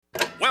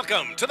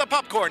Welcome to the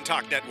Popcorn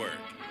Talk Network.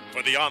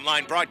 For the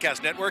online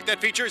broadcast network that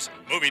features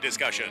movie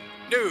discussion,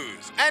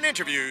 news, and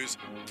interviews,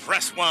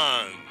 press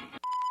 1.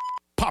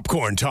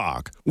 Popcorn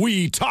Talk.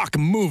 We talk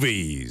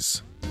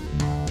movies.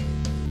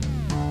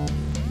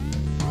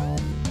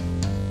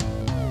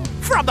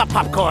 From the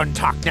Popcorn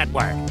Talk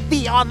Network,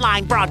 the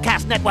online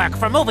broadcast network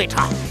for movie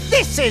talk,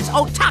 this is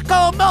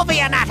Otaku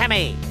Movie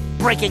Anatomy,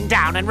 breaking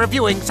down and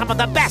reviewing some of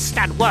the best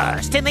and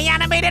worst in the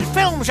animated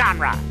film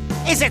genre.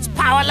 Is its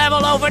power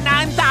level over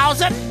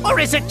 9,000, or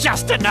is it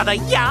just another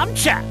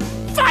Yamcha?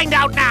 Find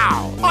out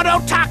now on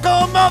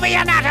Otaku Movie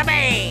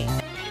Anatomy!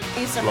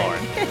 Lauren.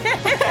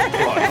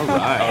 All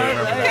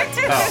right.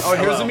 Oh,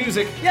 here's the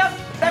music. Yep,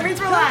 that means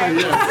we're live.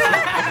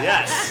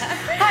 Yes.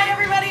 Hi,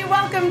 everybody.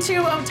 Welcome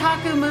to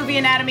Otaku Movie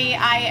Anatomy.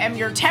 I am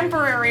your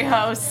temporary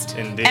host,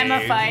 Indeed.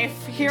 Emma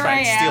Fife. Here I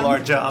am. Steal our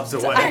jobs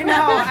away. I know.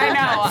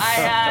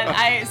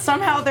 I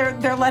somehow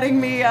they're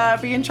letting me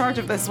be in charge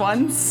of this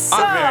one. So.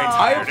 I'm very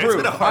I tired.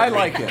 approve. I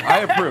like it. I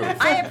approve.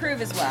 I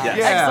approve as well.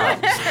 Yeah.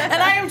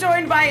 And I am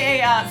joined by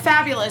a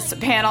fabulous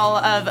panel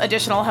of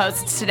additional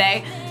hosts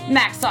today.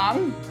 Max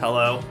Song.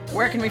 Hello.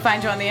 Where can we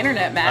find you on the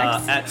internet,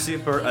 Max? At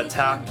Super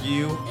Attack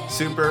You.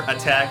 Super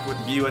Attack with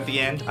you at the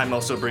end. I'm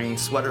also bringing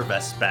sweater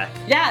vests back.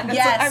 Yeah, that's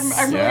Yes.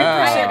 I'm really Yeah.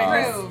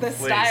 appreciating this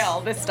Please. style.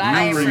 This style.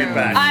 I Bring it approve.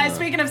 back.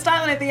 Speaking of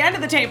styling, at the end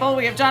of the table,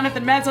 we have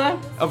Jonathan Meza.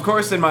 Of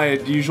course, in my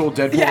usual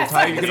Deadpool Yes.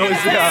 tie, you can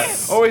always,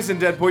 Yes. always in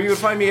Deadpool. You can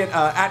find me at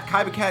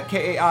Kaibacat,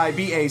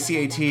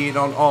 Kaibacat, and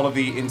on all of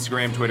the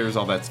Instagram, Twitters,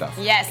 all that stuff.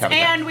 Yes, Kaibacat.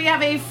 and we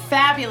have a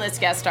fabulous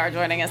guest star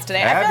joining us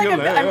today. I feel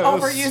like I'm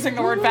Fabulous. overusing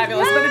the word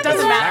fabulous, but it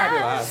doesn't matter.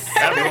 Fabulous.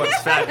 Everyone's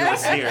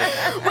fabulous here.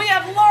 We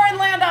have Lauren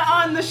Landy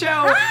on the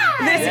show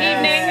this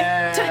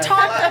evening to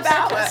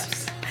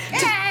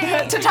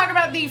talk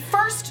about the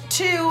first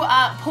two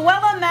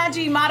Puella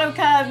Magi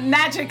Madoka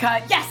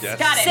Magica. Yes,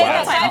 got it. Say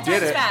Wow, it fast, you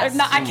did it. fast.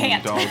 No, I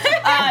can't.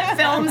 Don't.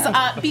 Films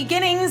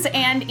Beginnings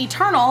and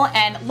Eternal,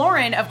 and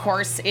Lauren, of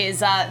course, is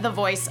the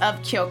voice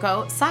of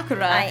Kyoko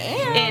Sakura I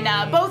am.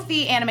 in both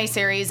the anime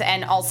series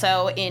and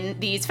also in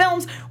these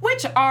films,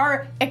 which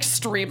are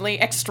extremely,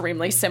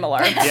 extremely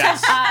similar.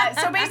 Yes.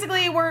 So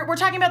basically, we're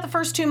talking about the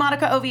first two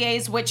Madoka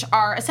OVAs, which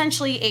are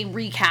essentially a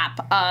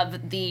recap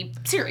of the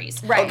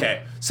series. Right.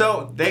 Okay,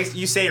 so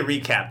you say a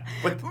recap,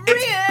 but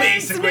it's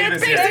basically the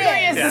series.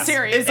 Basically is the Yes.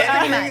 series.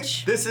 Pretty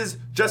much. This is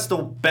just a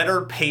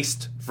better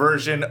paced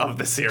version of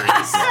the series.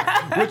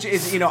 Which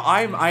is,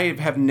 I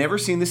have never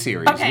seen the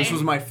series. Okay. This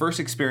was my first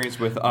experience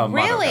with Madoka.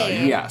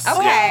 Really? Yes.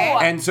 Okay.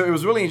 And so it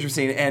was really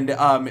interesting.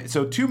 And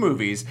so two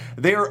movies,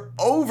 they're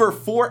over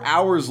 4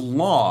 hours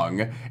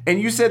long. And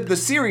you said the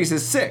series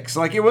is 6.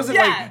 Like, it wasn't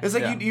Yeah. it's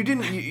like you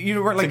didn't,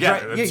 you weren't like,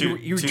 Together,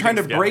 you were two trying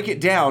to things break it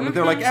down. But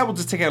they're like, Mm-hmm. we'll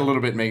just take out a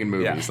little bit making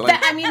movies. Yeah.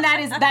 Like,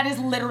 That is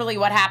literally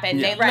what happened.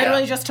 Yeah. They Right.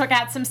 literally just took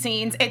out some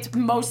scenes. It's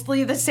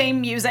mostly the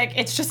same music.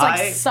 It's just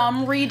like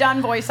some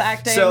redone voice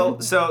acting. So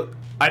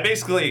I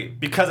basically,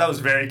 because I was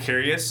very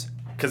curious,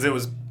 because it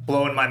was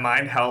blowing my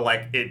mind how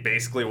like it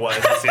basically was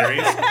the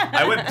series,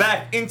 I went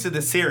back into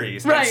the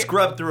series Right. and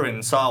scrubbed through it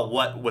and saw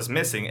what was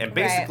missing. And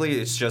basically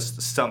it's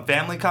just some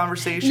family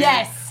conversation.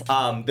 Yes.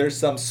 There's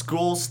some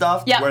school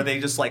stuff Yep. where they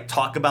just like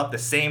talk about the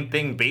same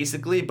thing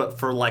basically, but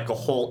for like a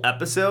whole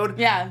episode.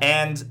 Yeah.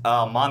 And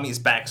mommy's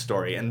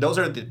backstory. And those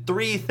are the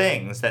three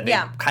things that they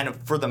kind of,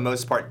 for the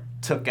most part,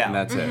 took out. and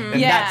that's it. And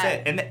Yeah. that's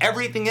it. And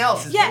everything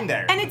else is yeah, in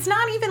there. and it's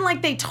not even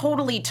like they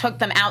totally took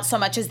them out so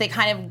much as they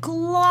kind of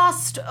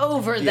glossed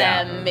over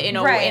them in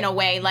a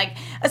way. Like,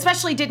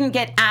 especially didn't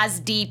get as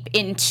deep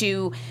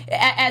into,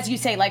 as you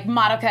say, like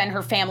Madoka and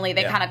her family.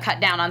 They kind of cut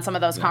down on some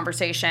of those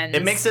conversations.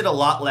 It makes it a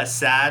lot less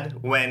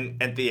sad when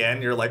at the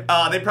end you're like,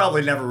 oh, they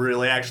probably never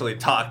really actually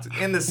talked.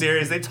 In the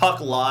series, they talk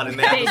a lot and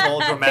they have this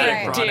whole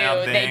dramatic drawn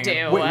out thing. They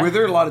do. Were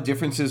there a lot of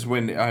differences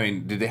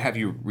did they have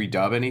you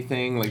redub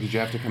anything? Like, did you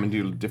have to come and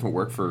do different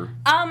work for?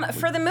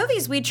 For the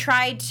movies, we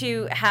tried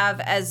to have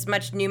as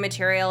much new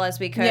material as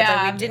we could,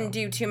 Yeah. but we didn't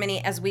do too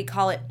many, as we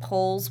call it,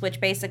 pulls, which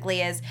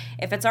basically is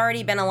if it's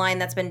already been a line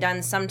that's been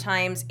done,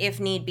 sometimes, if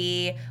need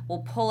be, we'll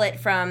pull it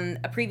from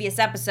a previous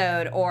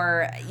episode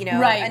or,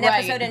 an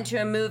episode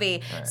into a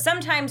movie. Right.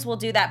 Sometimes we'll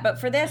do that, but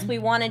for this, we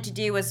wanted to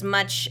do as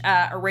much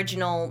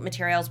original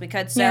material as we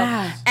could. So,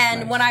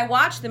 when I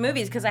watched the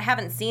movies, because I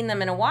haven't seen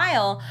them in a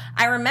while,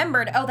 I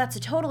remembered, that's a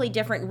totally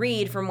different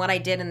read from what I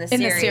did in the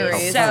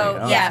series.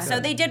 So, so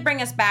they did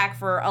bring us back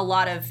for a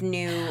lot of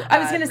new I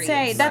was going to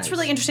say, that's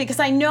really interesting because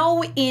I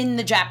know in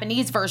the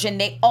Japanese version,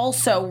 they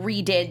also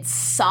redid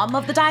some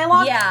of the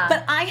dialogue. Yeah.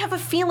 But I have a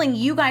feeling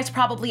you guys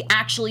probably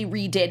actually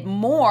redid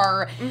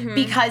more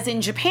because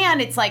in Japan,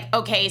 it's like,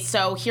 okay,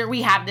 so here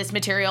we have this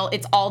material.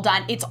 It's all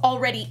done. It's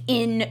already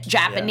in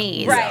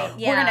Japanese. Yeah. Right,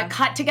 We're going to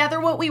cut together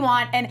what we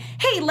want and,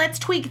 hey, let's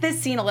tweak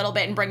this scene a little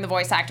bit and bring the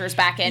voice actors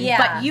back in. Yeah.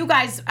 But you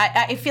guys,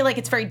 I feel like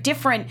it's very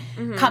different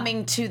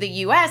coming to the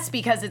U.S.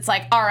 because it's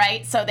like, all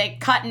right, so they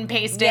cut and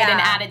pasted and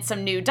added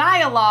some new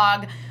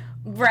dialogue.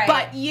 Right.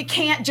 But you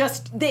can't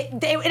just...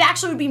 it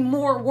actually would be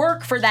more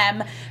work for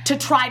them to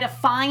try to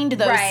find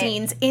those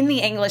scenes in the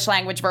English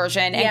language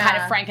version and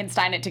kind of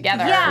Frankenstein it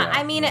together. Yeah,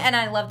 I mean, and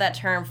I love that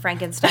term,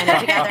 Frankenstein it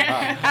together.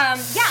 I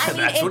mean...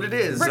 That's what it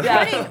is.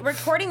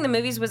 Recording the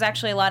movies was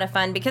actually a lot of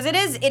fun because it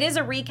is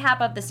a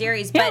recap of the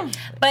series.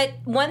 But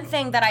one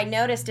thing that I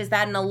noticed is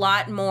that in a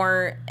lot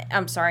more...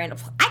 I'm sorry,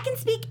 I can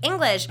speak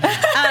English.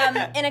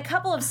 In a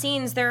couple of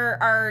scenes, they're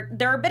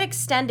a bit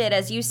extended,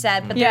 as you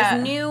said, but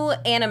there's new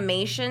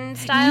animation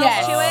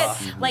styles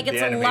to it. Like,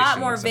 it's a lot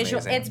more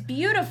visual. It's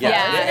beautiful.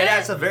 Yeah, it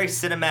has a very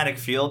cinematic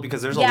feel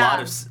because there's a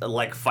lot of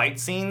like fight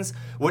scenes,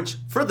 which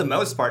for the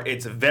most part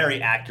it's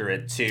very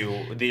accurate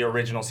to the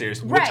original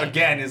series, which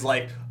again is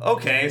like,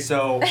 okay,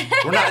 so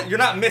you're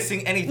not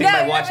missing anything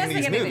by watching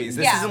these movies.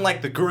 This isn't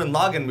like the Gurren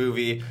Lagann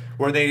movie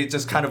where they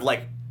just kind of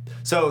like.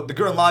 So the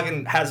Gurren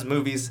Lagann has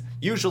movies.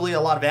 Usually, a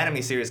lot of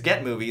anime series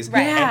get movies,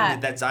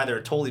 and that's either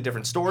a totally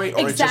different story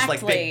or it's just like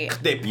they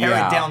pare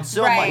it down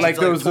so much. Like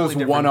those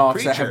totally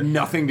one-offs that have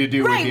nothing to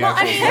do with the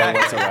actual story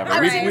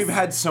whatsoever. We've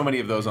had so many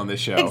of those on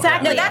this show.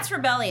 Exactly. No, that's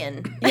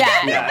Rebellion.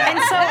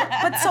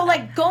 And so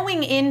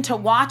going into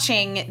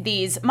watching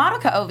these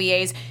Madoka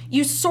OVAs,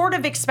 you sort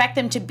of expect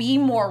them to be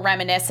more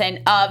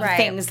reminiscent of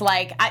things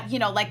like,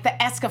 like the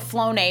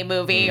Escaflowne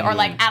movie or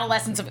like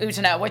Adolescence of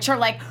Utena, which are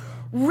like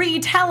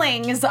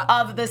retellings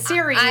of the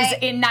series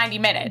in 90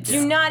 minutes.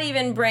 Do not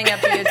even bring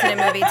up the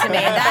Utena movie to me.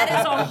 That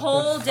is a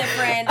whole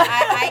different...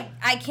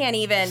 I can't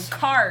even...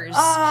 Cars.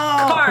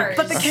 Cars.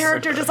 But the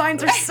character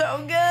designs are so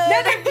good.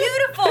 No, they're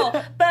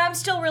beautiful, but I'm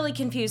still really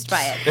confused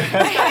by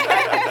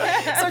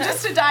it. So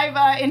just to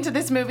dive into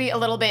this movie a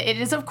little bit, it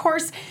is, of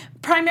course,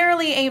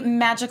 primarily a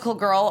magical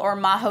girl or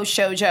Mahō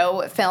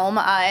Shōjo film,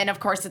 and of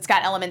course it's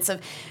got elements of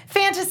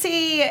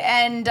fantasy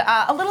and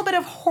a little bit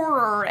of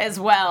horror as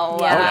well.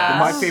 Yeah.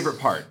 My favorite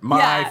part.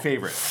 My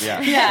favorite.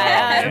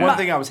 Yeah. One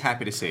thing I was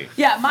happy to see.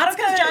 Yeah, Madoka.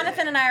 Because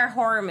Jonathan and I are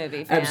horror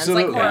movie fans.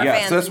 Absolutely. Like horror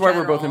fans so that's why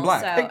we're both general,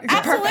 in black. So.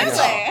 Absolutely.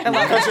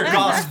 Because you're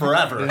goths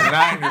forever, and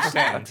I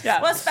understand.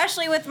 Well,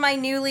 especially with my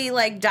newly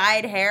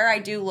dyed hair, I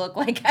do look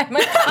like I'm a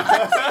goth.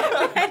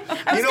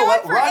 I was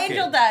going for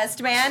Angel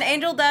Dust, man.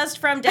 Angel Dust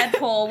from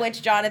Deadpool,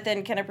 which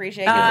Jonathan can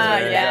appreciate because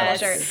he's wearing a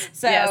shirt.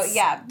 So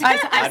yeah,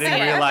 I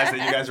didn't realize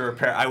that you guys were a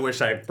pair. I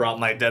wish I brought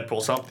my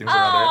Deadpool something or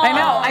other. I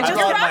know. I just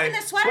brought rocking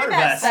the sweater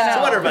vest.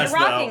 Sweater vest,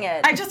 You're rocking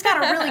it. I just got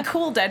a really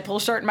cool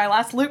Deadpool shirt in my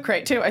last Loot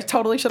Crate too. I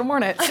totally should have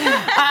worn it.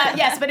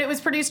 Yes, but it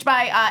was produced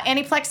by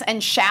Aniplex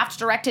and Shaft,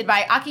 directed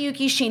by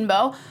Akiyuki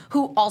Shinbo,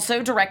 who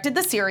also directed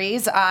the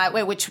series,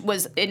 which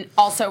was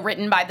also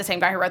written by the same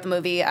guy who wrote the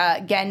movie,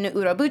 Gen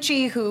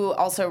Urobuchi, who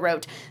also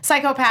wrote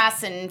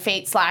Psycho-Pass and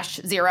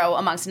Fate/Zero,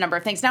 amongst a number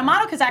of things. Now,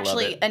 Madoka is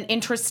actually an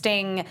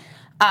interesting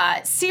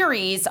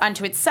series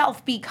unto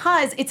itself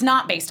because it's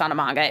not based on a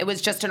manga. It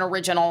was just an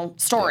original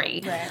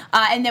story. Right.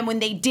 And then when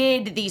they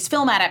did these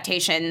film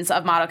adaptations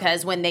of Madoka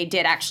is when they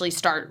did actually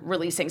start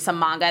releasing some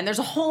manga. And there's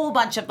a whole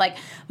bunch of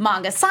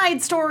manga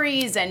side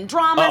stories and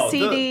drama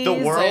CDs.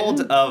 The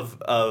world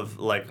of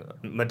like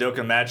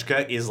Madoka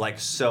Magica is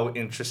so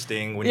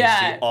interesting when you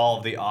see all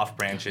of the off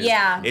branches.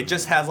 Yeah. It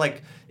just has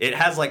it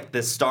has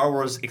this Star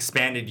Wars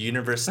expanded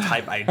universe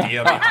type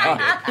idea behind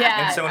it.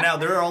 Yeah. And so now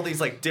there are all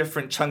these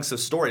different chunks of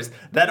stories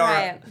that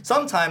are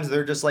sometimes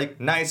they're just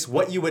nice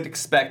what you would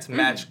expect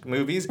magic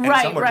movies, and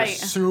some are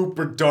just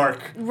super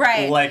dark,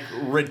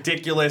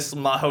 ridiculous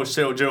Mahō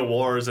Shōjo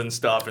wars and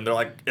stuff, and they're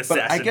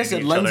assassinating But I guess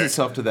it lends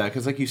itself to that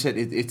because, like you said,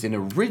 it's an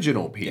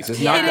original piece.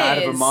 It's not out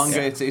of a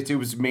manga. It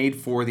was made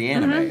for the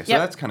anime, so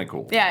that's kind of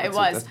cool. Yeah, it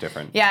was. That's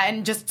different. Yeah,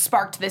 and just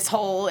sparked this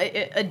whole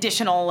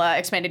additional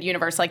expanded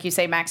universe, like you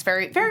say, Max.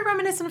 Very, very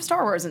reminiscent of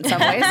Star Wars in some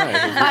ways.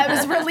 It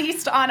was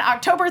released on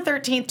October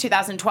 13th,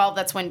 2012.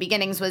 That's when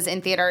Beginnings was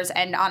in theaters,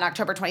 and on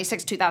October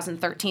 26th,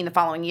 2013, the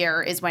following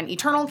year, is when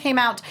Eternal came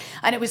out,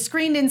 and it was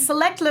screened in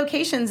select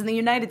locations in the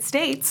United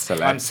States.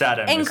 I'm sad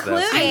I missed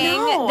this.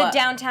 Including the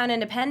Downtown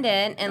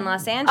Independent in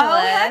Los Angeles. Oh,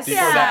 heck Before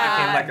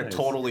that became a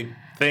totally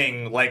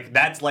thing.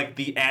 That's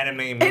the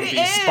anime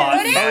movie spot.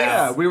 Oh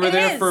yeah, we were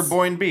there for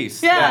Boy and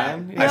Beast.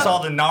 Yeah. I saw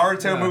the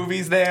Naruto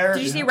movies there.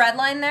 Did you see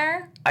Redline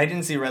there? I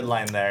didn't see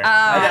Redline there.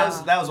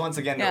 That was once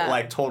again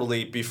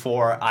totally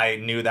before I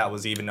knew that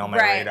was even on my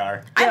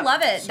radar. I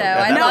love it though.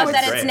 I love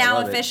that it's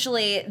now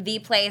officially the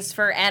place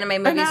for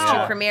anime movies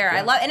to premiere.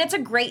 I love, and it's a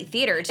great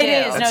theater too.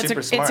 It is. No,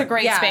 it's a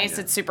great space.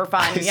 It's super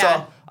fun.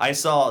 I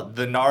saw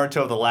the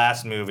Naruto the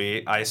Last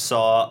movie. I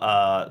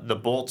saw the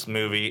Bolt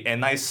movie,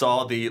 and I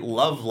saw the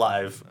Love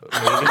Live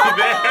movie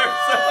there.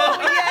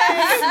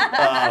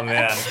 Oh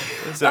man!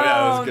 So it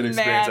was a good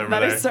experience over there.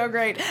 That is so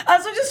great.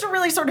 So just to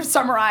really sort of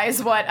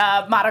summarize what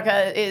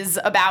Madoka is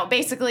about,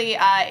 basically,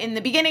 in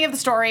the beginning of the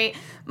story,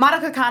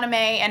 Madoka Kaname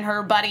and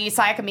her buddy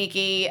Sayaka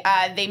Miki,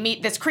 they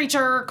meet this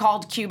creature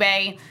called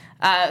Kyubei.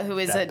 Who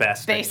is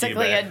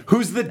basically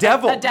who's the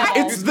devil?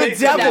 It's the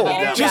devil.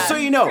 Just so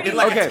you know, in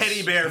a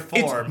teddy bear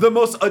form. It's the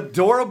most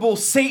adorable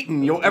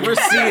Satan you'll ever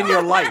see in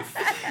your life.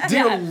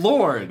 Dear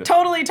Lord.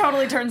 Totally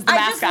turns the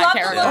mascot character.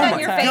 I just love the look on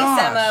your face,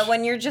 Emma,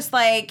 when you're just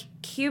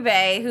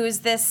Kyubei, who's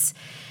this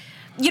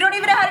You don't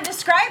even know how to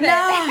describe it.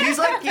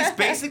 No. He's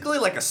basically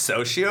like a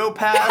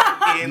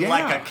sociopath in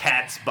like a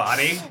cat's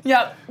body.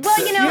 Yep. Well,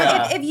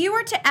 if you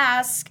were to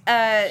ask,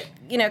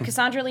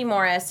 Cassandra Lee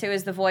Morris, who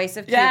is the voice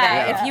of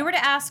Kyubey, if you were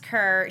to ask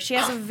her, she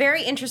has a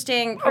very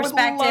interesting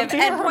perspective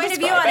and point of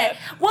view on it.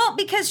 Well,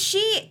 because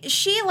she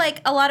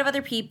like a lot of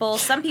other people,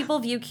 some people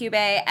view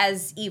Kyubey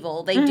as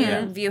evil. They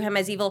do view him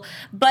as evil,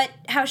 but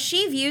how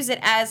she views it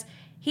as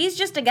he's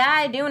just a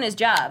guy doing his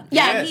job.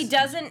 Yeah, and he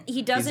doesn't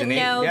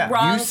know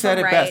wrong. You said from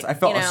it right, best. I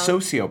felt a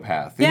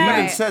sociopath. They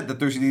even said that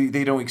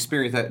they don't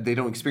experience that. They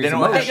don't experience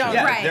emotion.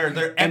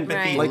 They're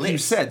empathy. Like you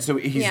said, so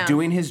he's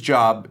doing his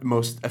job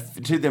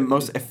to the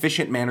most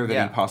efficient manner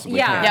that he possibly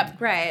can. Yep.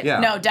 Right.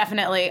 Yeah. No,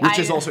 definitely. Which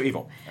is also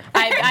evil.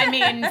 I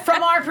mean,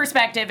 from our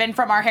perspective and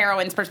from our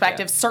heroine's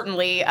perspective,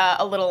 certainly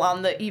a little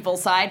on the evil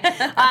side.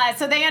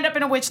 So they end up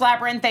in a witch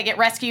labyrinth. They get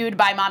rescued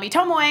by Mami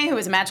Tomoe, who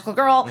is a magical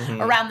girl.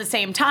 Around the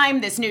same time,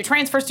 this new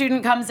transfer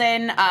student comes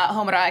in,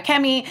 Homura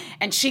Akemi,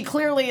 and she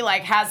clearly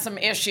has some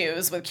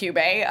issues with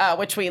Kyubey,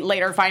 which we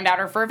later find out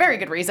are for a very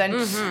good reason.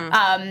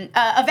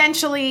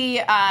 Eventually,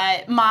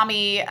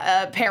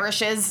 Mami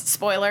perishes.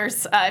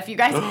 Spoilers. If you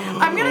guys,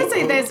 I'm gonna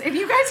say this: if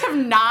you guys have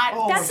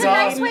not, that's a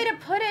nice way to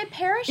put it.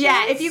 Perishes.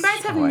 Yeah, if you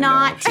guys have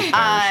not, she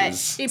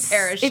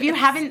perishes. If you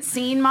haven't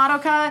seen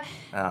Madoka.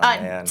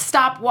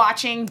 Stop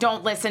watching.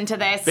 Don't listen to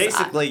this.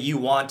 Basically, you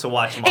want to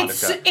watch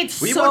Madoka. It's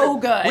so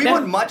good. We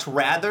would much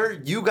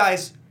rather you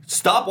guys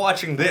stop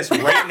watching this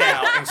right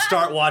now and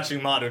start watching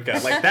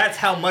Madoka. That's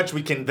how much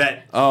we can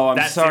vet. Oh, I'm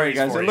that sorry, series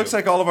guys. for It you. looks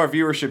like all of our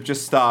viewership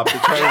just stopped. The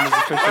train is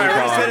officially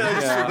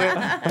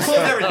gone. Close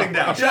everything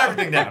down. Shut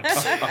everything down.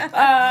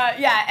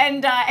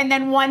 And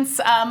then once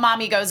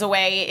Mami goes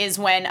away is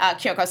when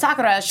Kyoko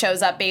Sakura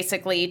shows up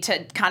basically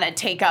to kind of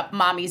take up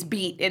Mami's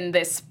beat in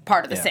this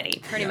part of the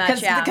city. Pretty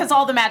much, Because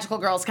all the magical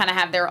girls kind of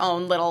have their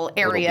own little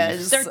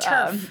areas. They're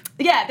turf.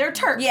 They're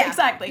turf. Yeah.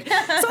 Exactly.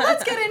 So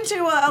let's get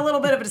into a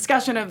little bit of a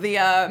discussion of the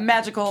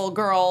magical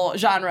girl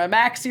genre.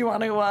 Max, you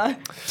want to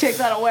take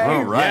that away?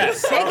 All right.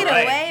 Yes. Take it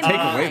away. Take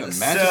away the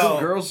magical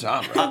girls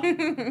genre.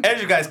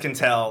 As you guys can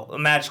tell,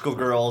 Magical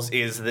Girls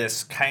is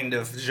this kind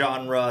of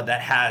genre that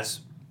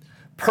has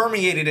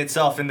permeated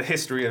itself in the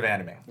history of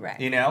anime.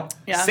 Right. Yeah.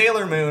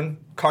 Sailor Moon,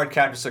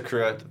 Cardcaptor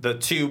Sakura, the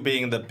two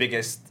being the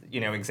biggest,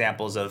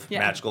 examples of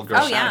magical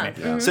girls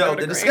anime. So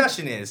the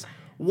discussion is,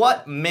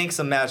 what makes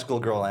a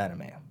magical girl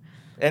anime?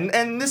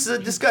 And this is a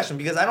discussion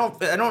because I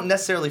don't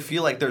necessarily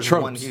feel like there's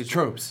one huge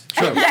tropes.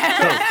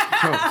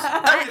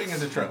 Everything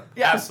is a trope.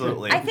 Yeah.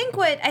 Absolutely. I think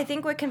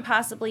what can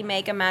possibly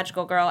make a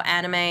magical girl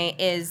anime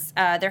is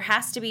there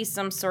has to be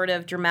some sort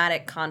of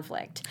dramatic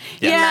conflict.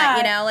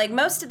 Yeah.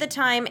 Most of the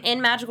time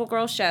in magical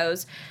girl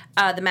shows,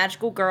 the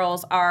magical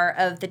girls are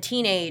of the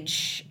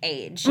teenage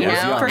age, you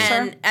know? For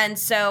sure. And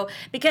so,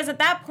 because at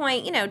that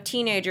point,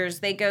 teenagers,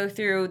 they go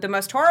through the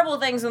most horrible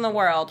things in the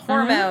world,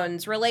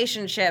 hormones,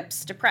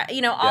 relationships,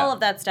 all of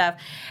that stuff.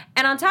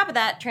 And on top of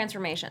that,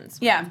 transformations.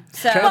 Yeah.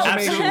 So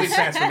Absolutely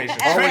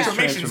transformations.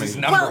 Transformations is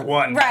number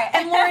one. Right.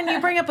 And Lauren, you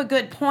bring up a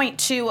good point,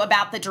 too,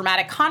 about the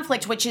dramatic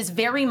conflict, which is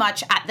very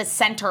much at the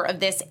center of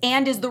this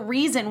and is the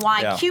reason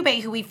why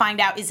Kyubey, who we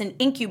find out is an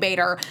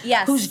incubator,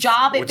 whose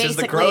job Which basically is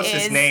the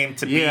grossest name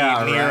to be near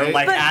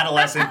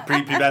adolescent,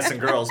 prepubescent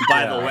girls,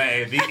 by the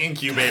way, the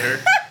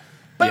incubator.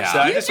 So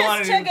I just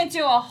took it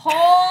to a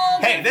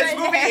whole this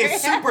movie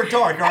is super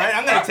dark, all right?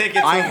 I'm going to take it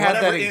to I had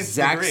whatever that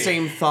exact degree.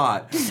 same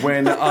thought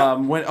when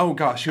oh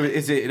gosh,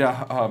 is it it's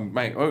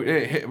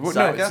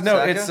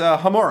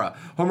Homura.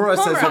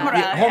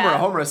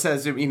 Homura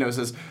says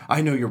says,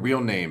 I know your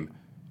real name,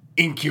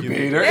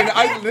 incubator. And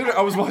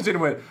I was watching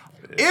and went,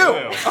 ew.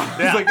 I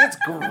was like, that's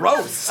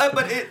gross.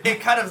 But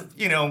it kind of,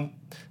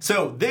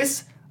 so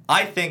this,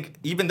 I think,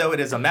 even though it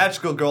is a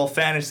magical girl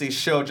fantasy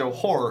shoujo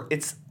horror,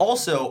 it's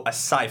also a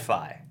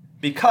sci-fi.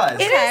 Because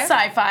it is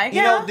sci-fi.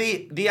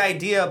 The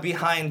idea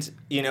behind,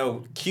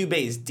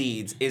 Kyubey's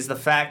deeds is the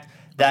fact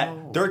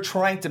that they're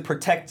trying to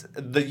protect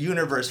the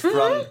universe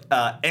from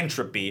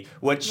entropy,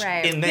 which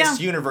in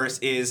this universe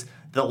is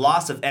the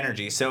loss of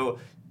energy. So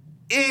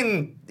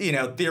in,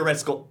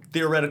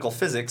 theoretical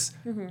physics,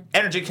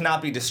 energy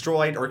cannot be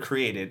destroyed or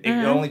created. It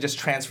only just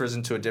transfers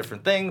into a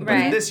different thing. But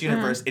in this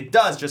universe, it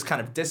does just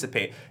kind of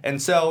dissipate.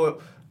 And so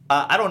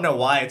I don't know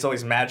why it's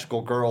always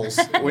magical girls.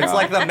 It's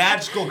like the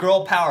magical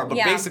girl power. But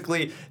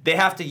basically, they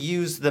have to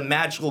use the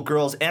magical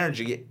girl's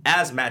energy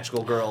as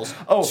magical girls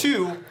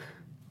to,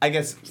 I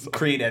guess,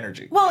 create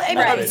energy. Well,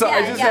 So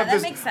I just have that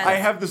this. makes sense. I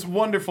have this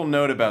wonderful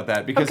note about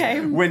that because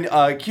when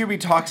Kyubey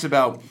talks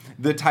about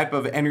the type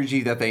of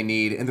energy that they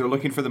need, and they're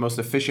looking for the most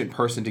efficient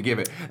person to give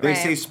it. They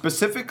say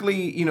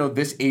specifically,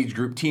 this age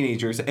group,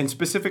 teenagers, and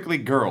specifically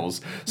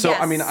girls. So,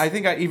 I mean, I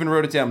think I even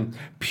wrote it down.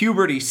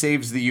 Puberty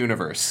saves the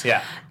universe.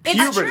 Yeah.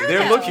 Puberty. True,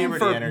 They're looking Puberty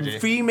for energy.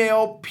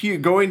 female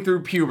going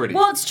through puberty.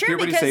 Well, it's true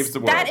puberty because saves the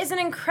world. that is an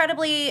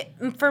incredibly,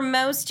 for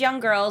most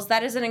young girls,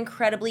 that is an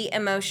incredibly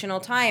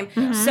emotional time.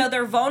 So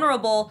they're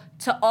vulnerable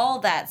to all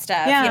that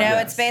stuff.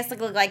 Yeah. It's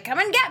basically like, come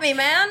and get me,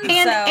 man.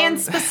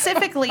 And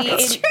specifically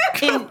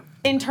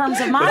in terms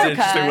of Madoka. That's an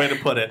interesting way to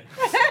put it.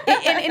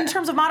 In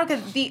terms of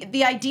Madoka,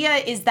 the idea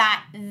is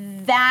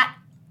that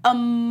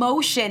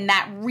emotion,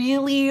 that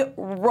really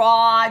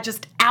raw,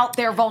 just out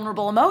there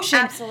vulnerable emotion,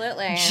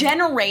 absolutely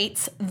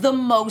generates the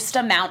most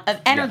amount of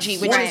energy,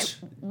 which is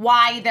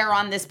why they're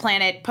on this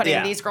planet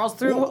putting these girls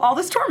through all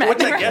this torment.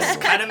 Which I guess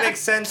kind of makes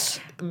sense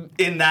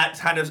in that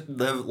kind of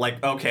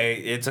okay,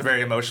 it's a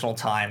very emotional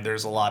time.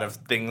 There's a lot of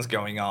things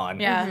going on.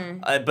 Yeah.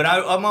 Mm-hmm. But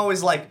I'm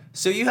always like,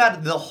 so you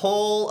had the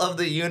whole of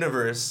the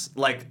universe,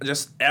 like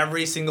just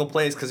every single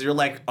place, because you're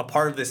like a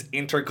part of this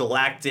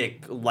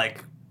intergalactic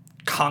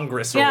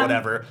Congress or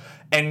whatever,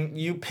 and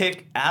you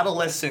pick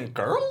adolescent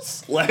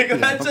girls?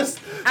 That's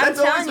I'm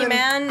telling you,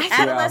 man,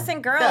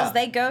 adolescent girls,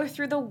 they go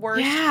through the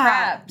worst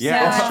prep.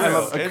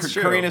 Yeah, it's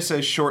true. Karina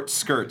says short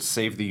skirts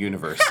save the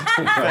universe.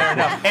 Fair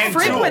enough. And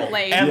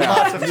frequently. And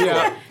lots of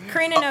tool.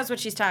 Karina knows what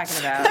she's talking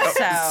about.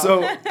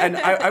 So, and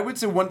I would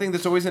say one thing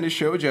that's always in a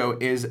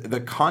shoujo is the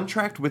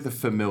contract with the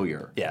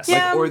familiar. Yes.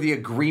 Or the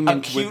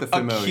agreement with the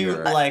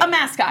familiar. A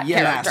mascot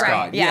character. Mascot,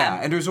 right?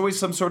 And there's always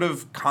some sort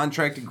of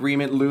contract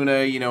agreement.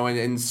 Luna,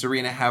 and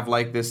Serena have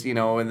this,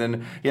 and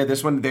then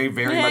this one they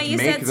very much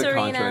make the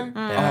Serena. contract.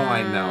 Oh,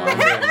 I know. I'm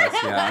very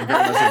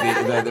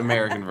much of the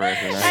American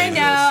version. I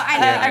know.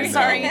 I'm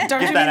sorry. Don't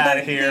you mean that out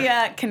of here.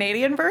 the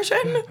Canadian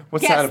version?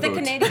 What's that about? Yes, the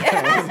Canadian.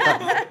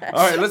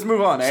 All right, let's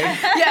move on, eh?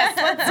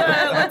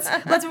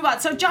 Yes, let's move on.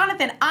 So,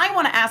 Jonathan, I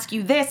want to ask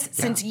you this,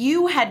 since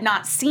you had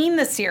not seen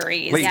the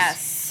series. Please.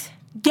 Yes.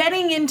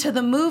 Getting into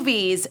the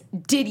movies,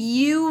 did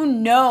you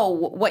know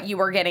what you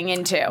were getting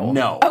into?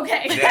 No.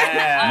 Okay.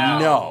 Yeah.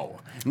 No.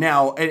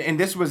 Now, and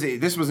this was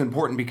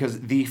important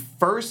because the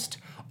first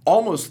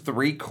almost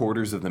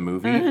 3/4 of the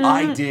movie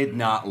I did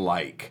not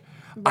like.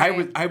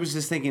 Right. I was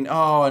just thinking,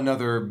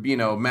 another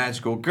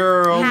magical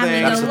girl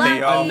thing. That's what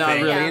they all I'm not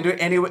think. really into it,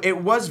 and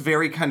it was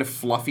very kind of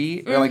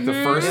fluffy, like the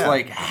first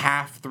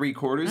half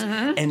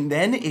 3/4, and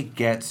then it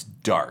gets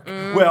dark.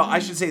 Well, I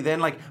should say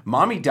then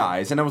mommy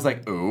dies, and I was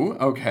like, ooh,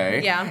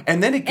 okay,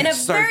 and then it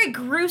gets in a very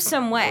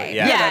gruesome way.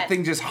 Yeah, that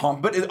thing just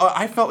humped. But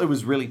I felt it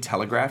was really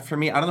telegraphed for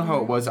me. I don't know how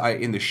it was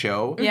in the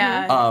show.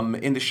 Yeah.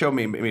 In the show,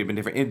 may have been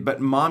different. But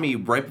mommy,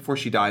 right before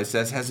she dies,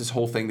 has this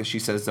whole thing that she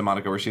says to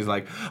Monica, where she's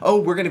like, "Oh,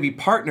 we're gonna be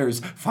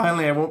partners.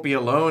 Finally, I won't be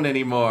alone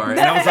anime." And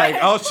I was like,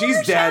 "Oh,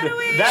 she's dead.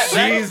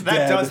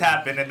 That does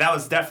happen, and that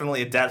was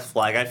definitely a death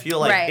flag. I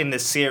feel like in the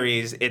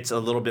series, it's a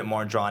little bit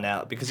more drawn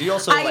out because you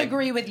also. I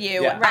agree with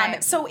you. Yeah.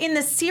 So in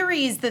the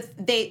series,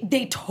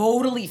 they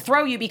totally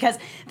throw you because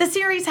the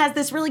series has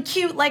this really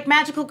cute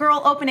magical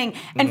girl opening,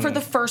 and for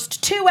the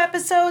first 2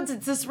 episodes,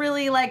 it's this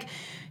really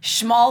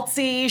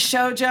schmaltzy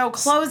shoujo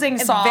closing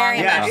song.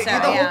 Very much so. The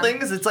whole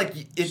thing is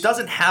it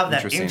doesn't have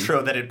that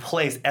intro that it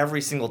plays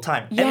every single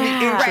time. And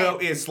the intro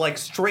is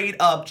straight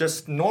up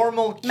just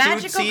normal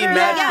cutesy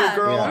magical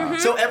girl. Yeah.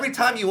 So every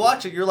time you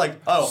watch it, you're like,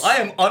 oh, I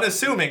am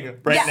unassuming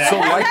now. So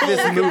like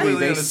this movie,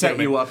 they set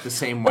you up the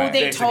same way. Oh,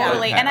 they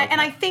totally. And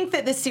I think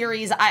that the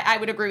series, I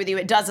would agree with you,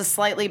 it does a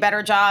slightly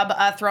better job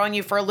throwing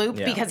you for a loop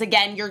because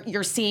again,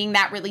 you're seeing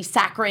that really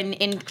saccharine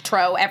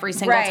intro every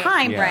single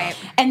time. Yeah. Right.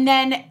 And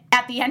then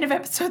at the end of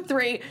episode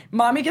 3,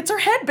 mommy gets her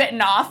head bitten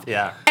off.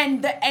 Yeah.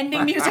 And the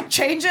ending music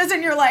changes,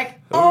 and you're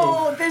like,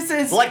 oh, this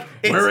is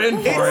we're in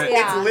for it.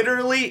 It's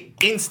literally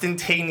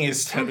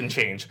instantaneous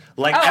change.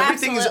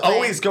 Everything is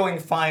always going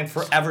fine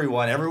for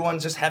everyone.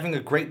 Everyone's just having a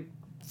great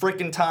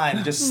freaking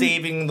time, just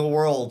saving the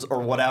world or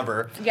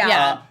whatever.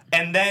 Yeah.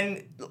 And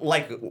then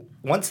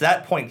once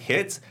that point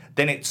hits,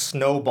 then it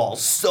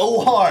snowballs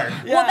so hard.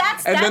 Yeah. Well,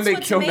 that's they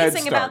what's kill Ned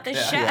amazing Stark. about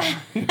this show.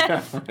 He's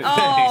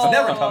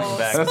never coming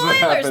back.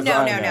 Spoilers!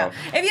 No.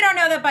 If you don't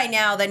know that by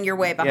now, then you're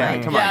way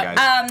behind. Yeah, come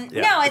on,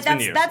 guys.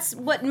 That's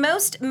what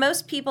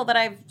most people that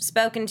I've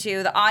spoken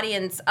to, the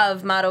audience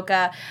of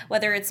Madoka,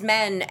 whether it's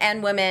men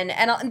and women,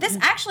 and this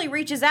actually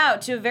reaches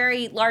out to a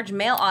very large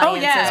male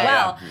audience as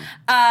well.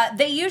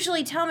 They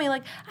usually tell me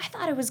I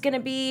thought it was gonna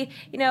be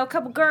a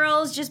couple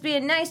girls just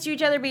being nice to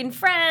each other, being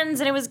friends,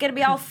 and it was gonna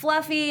be all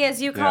fluffy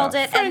as you called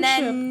it, and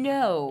then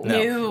no.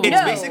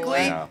 It's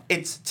basically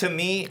to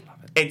me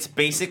it's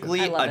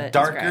basically a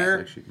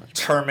darker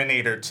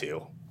Terminator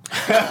 2.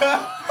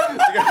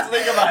 Because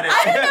think about it.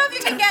 I don't know if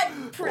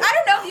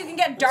you can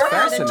get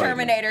darker than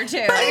Terminator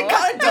 2. But it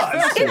kind of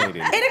does.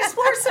 It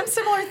explores some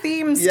similar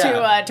themes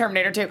to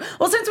Terminator 2.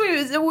 Well, since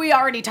we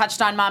already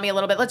touched on mommy a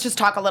little bit, let's just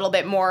talk a little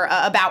bit more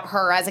about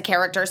her as a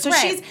character. So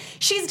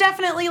she's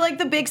definitely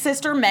the big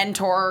sister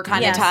mentor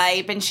kind of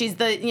type, and she's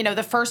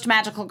the first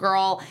magical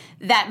girl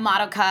that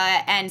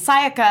Madoka and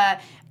Sayaka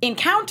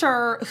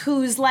encounter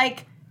who's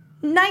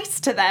nice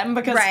to them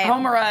because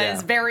Homura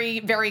is very,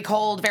 very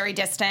cold, very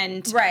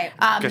distant. Right.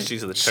 Because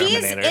she's the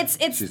Terminator. It's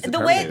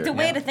the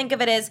way to think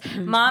of it is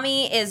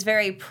mommy is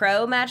very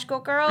pro magical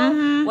girl,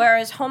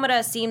 whereas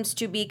Homura seems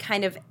to be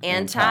kind of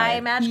anti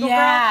magical girl.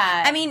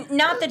 I mean,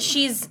 not that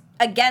she's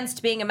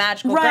against being a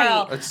magical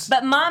girl,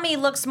 but mommy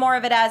looks more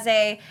of it as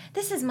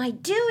this is my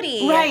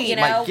duty,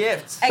 my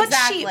gift.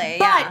 Exactly.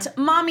 But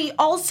mommy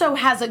also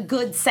has a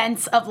good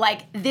sense of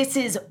this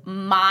is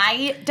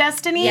my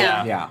destiny.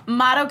 Yeah.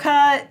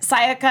 Madoka,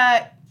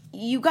 Sayaka,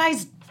 you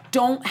guys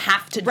don't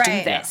have to do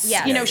this.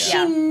 Yes. You know,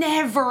 she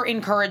never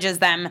encourages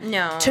them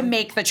to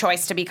make the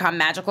choice to become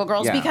magical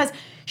girls because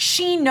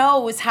she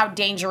knows how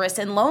dangerous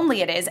and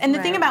lonely it is. And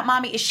the thing about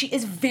Mommy is she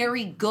is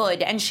very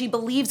good, and she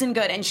believes in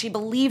good, and she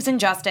believes in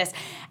justice,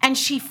 and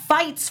she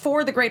fights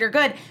for the greater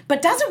good,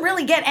 but doesn't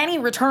really get any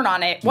return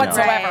on it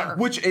whatsoever.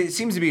 Which it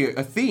seems to be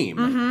a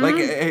theme.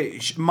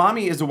 Like,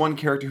 Mommy is the one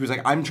character who's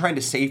like, I'm trying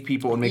to save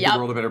people and make the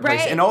world a better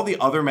place. And all the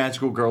other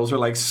magical girls are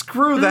like,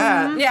 screw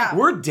that. Yeah.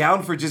 We're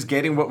down for just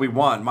getting what we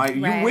want.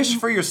 You wish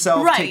for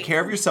yourself, take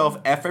care of yourself,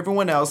 F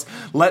everyone else,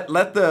 let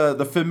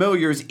the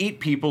familiars eat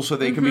people so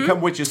they can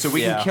become witches so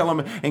we can kill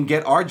them and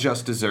get our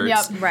just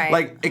desserts.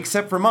 Like,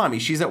 except for Mommy.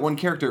 She's that one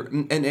character.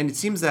 And it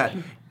seems that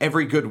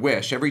every good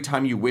wish, every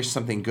time you wish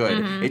something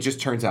good, it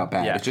just turns out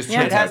bad. It just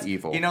turns out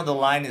evil. You know, the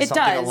line is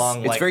something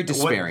along like... It's very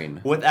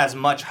despairing. With as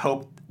much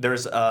hope,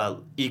 there's a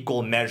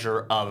equal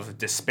measure of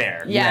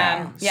despair.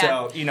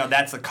 So, you know,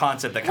 that's the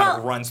concept that kind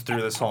of runs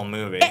through this whole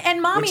movie.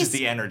 And Mommy's, which is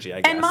the energy, I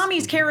guess. And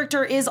Mommy's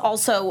character is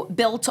also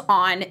built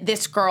on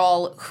this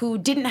girl who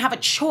didn't have a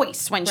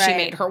choice when she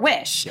made her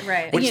wish.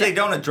 Which they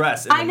don't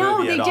address in the movie at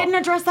all. I know, they didn't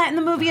address that in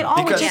the movie at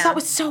all, which I thought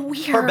was so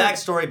weird. Her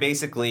backstory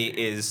basically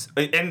is...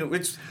 And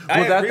which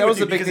that was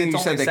the big thing you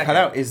said they cut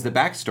out, is the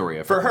backstory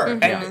of her. For her.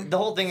 And the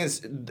whole thing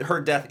is her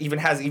death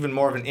has even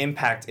more of an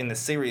impact in the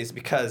series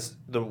because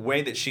the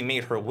way that she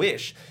made her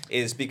wish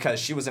is because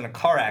she was in a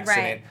car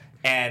accident,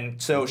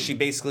 and so she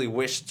basically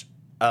wished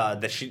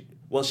that she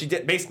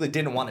basically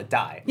didn't want to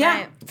die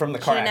from the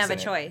car accident. She didn't have a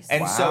choice.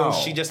 And so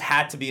she just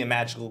had to be a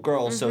magical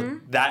girl, so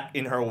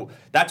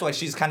that's why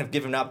she's kind of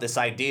given up this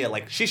idea,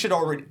 like,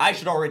 I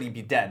should already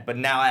be dead, but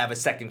now I have a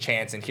second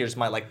chance, and here's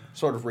my, like,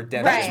 sort of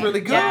redemption. That's really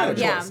good.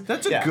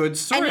 That's a good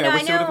story. And, I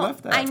wish they would have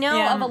left that. I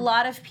know of a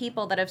lot of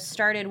people that have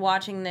started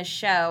watching this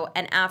show,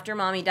 and after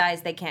Mommy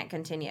dies, they can't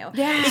continue.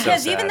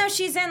 Because even though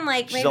she's in,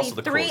 like, maybe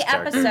 3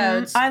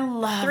 episodes, I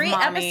love 3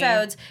 Mommy.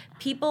 episodes,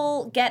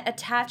 people get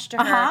attached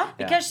to her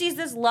because she's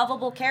this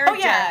lovable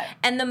character.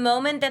 And the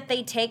moment that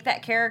they take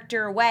that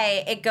character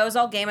away, it goes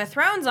all Game of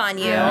Thrones on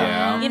you.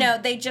 You know,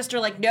 they just are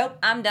like, nope,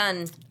 I'm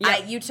done.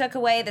 You took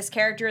away this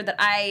character that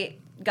I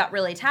got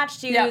really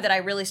attached to, that I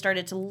really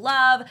started to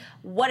love.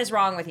 What is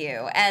wrong with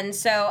you? And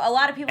so a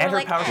lot of people are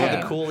like, her powers are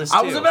the coolest too.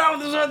 I was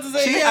about to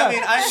say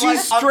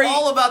I'm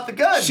all about the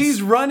guns. She's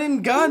run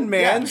and gun,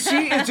 man.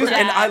 She is just,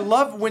 and I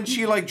love when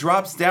she like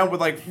drops down with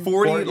like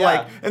 40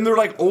 like, and they're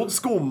like old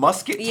school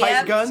musket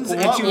type guns,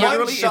 and she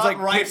literally is like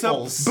picks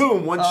up,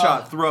 boom, one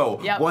shot, throw,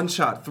 one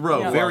shot,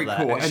 throw. Very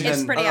cool. And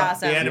it's pretty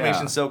awesome. The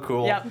animation's so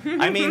cool.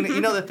 I mean,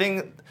 you know, the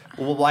thing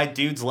why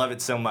dudes love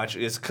it so much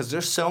is because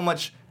there's so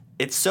much.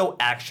 It's so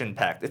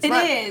action-packed. It's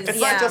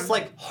not just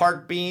like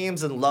heart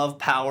beams and love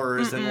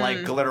powers and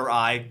like glitter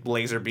eye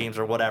laser beams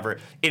or whatever.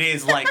 It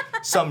is like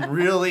some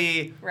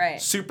really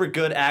super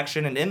good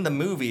action. And in the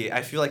movie,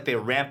 I feel like they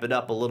ramp it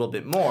up a little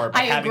bit more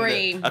by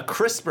having a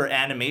crisper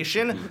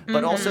animation,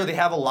 but also they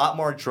have a lot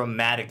more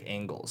dramatic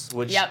angles,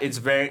 which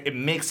it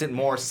makes it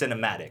more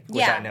cinematic,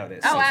 which I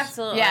noticed. Oh,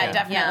 absolutely. Yeah,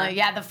 definitely.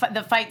 Yeah,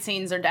 the fight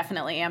scenes are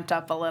definitely amped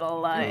up a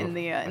little in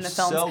the films.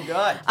 So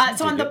good.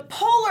 So on the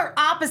polar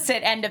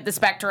opposite end of the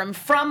spectrum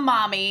from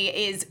Mommy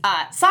is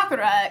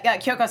Sakura,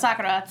 Kyoko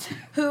Sakura,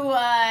 who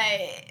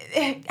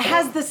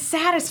has the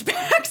saddest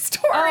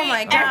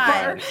backstory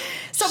ever.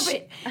 So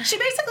she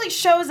basically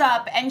shows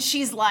up and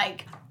she's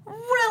like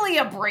really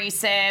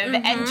abrasive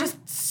and just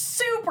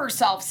super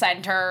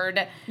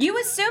self-centered. You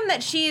assume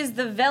that she is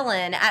the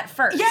villain at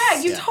first.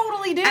 Yeah, you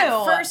totally do.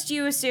 At first,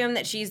 you assume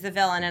that she's the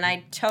villain, and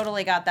I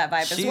totally got that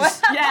vibe as well.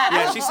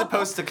 Yeah, she's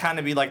supposed to kind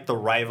of be like the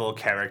rival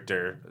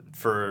character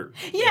for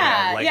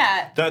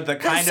the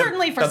kind of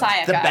certainly for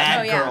Sayaka. The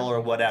bad girl or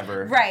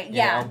whatever. Right.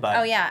 Yeah. You know,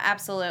 but,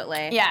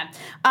 absolutely. Yeah.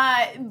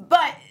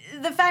 But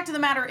the fact of the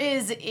matter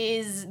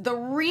is the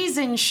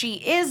reason she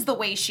is the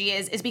way she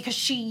is because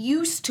she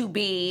used to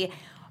be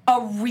a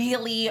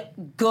really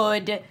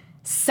good,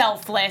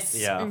 selfless,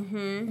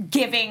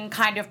 giving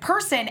kind of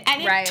person,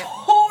 and it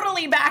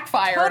totally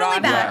backfired.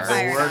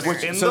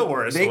 The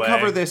worst They way.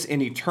 cover this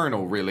in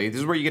Eternal, really. This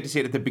is where you get to see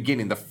it at the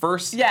beginning. The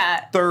first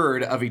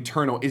third of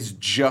Eternal is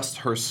just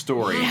her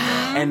story.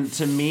 And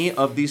to me,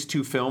 of these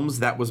 2 films,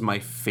 that was my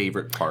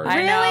favorite part.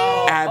 I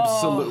know.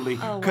 Absolutely.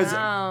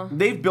 Because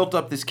they've built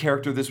up this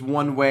character this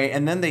one way,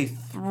 and then they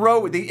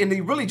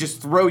really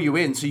just throw you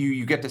in so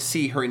you get to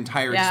see her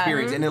entire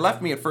experience. And it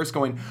left me at first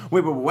going,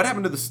 wait, what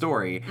happened to the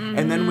story?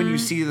 And then when you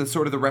see the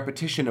sort of the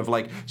repetition of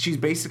like, she's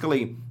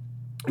basically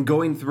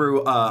going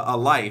through a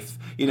life,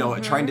 you know,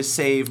 trying to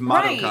save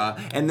Madoka,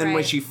 and then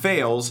when she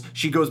fails,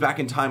 she goes back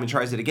in time and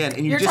tries it again,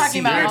 and you just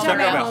see We're talking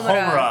about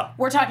Homura.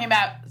 We're talking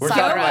about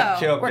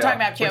Kyoko. We're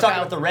talking about Kyoko. We're talking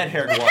about the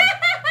red-haired one.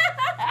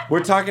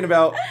 We're talking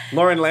about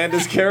Lauren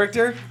Landy's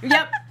character.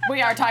 Yep,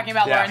 we are talking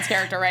about Lauren's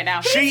character right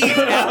now. He's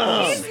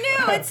new.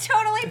 It's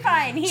totally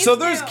fine. He's so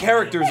there's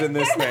characters in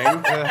this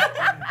thing.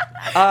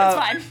 It's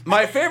fine.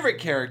 My favorite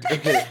character.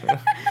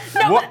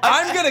 Well,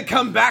 I'm going to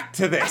come back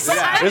to this.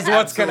 Is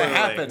what's going to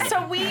happen.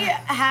 So we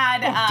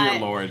had... dear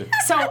Lord.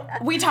 So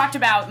we talked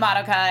about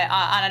Madoka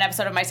on an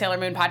episode of my Sailor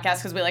Moon podcast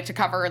because we like to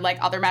cover like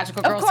other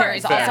magical girl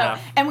series also.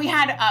 Enough. And we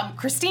had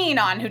Christine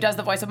on who does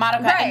the voice of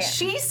Madoka. Right. And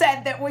she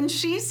said that when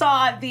she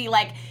saw the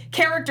like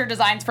character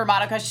designs for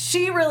Madoka,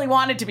 she really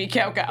wanted to be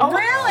Kyoko.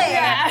 Really?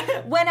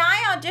 Yeah. When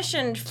I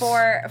auditioned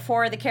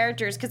for the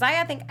characters, because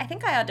I think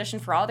I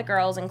auditioned for all the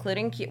girls,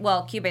 including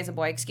Kyubei's a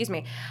boy. Excuse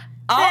me.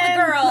 All the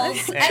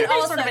girls and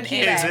also sort of an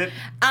Kyubei. Is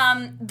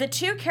it? The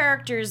two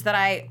characters that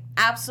I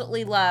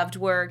absolutely loved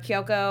were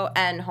Kyoko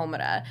and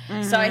Homura.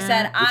 So I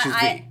said, Which is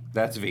V.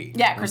 That's V.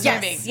 Yeah,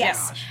 Christina V.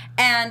 Yes.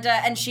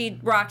 And she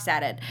rocks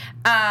at it.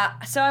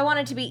 So I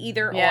wanted to be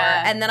either or.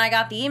 And then I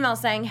got the email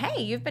saying,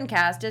 hey, you've been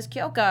cast as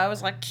Kyoko. I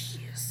was like,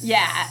 yes.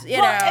 Yeah. You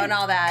know, and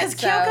all that.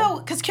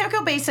 Because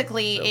Kyoko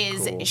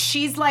basically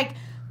she's like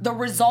the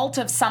result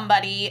of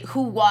somebody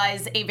who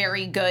was a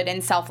very good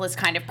and selfless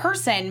kind of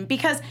person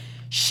because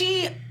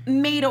she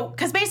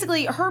because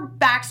basically her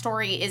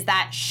backstory is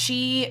that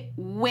she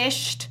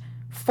wished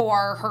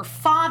for her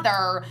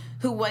father,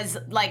 who was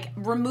like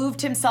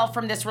removed himself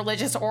from this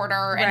religious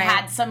order and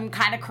had some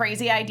kind of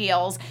crazy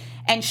ideals,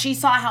 and she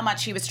saw how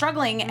much he was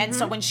struggling, and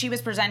so when she was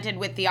presented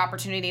with the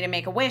opportunity to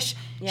make a wish,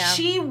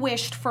 she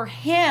wished for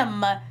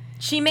him.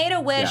 She made a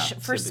wish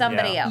for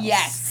somebody else.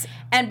 Yes.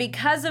 And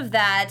because of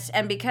that,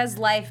 and because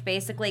life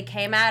basically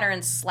came at her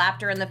and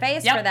slapped her in the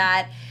face for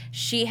that,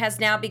 she has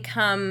now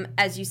become,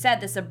 as you said,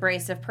 this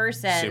abrasive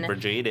person. Super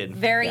jaded.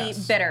 Very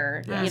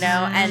bitter, you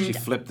know? And She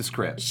flipped the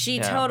script. she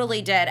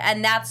totally did.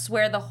 And that's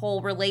where the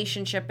whole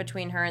relationship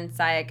between her and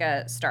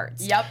Sayaka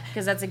starts. Yep.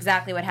 Because that's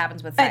exactly what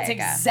happens with Sayaka. That's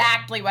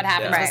exactly what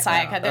happens with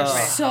Sayaka. There's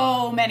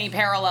so many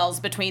parallels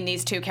between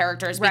these two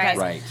characters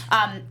because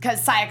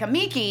Sayaka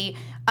Miki,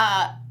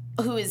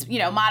 who is, you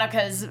know,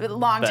 Madoka's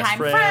longtime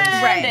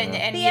friend,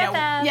 and you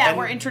know,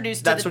 we're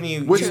introduced to two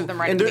of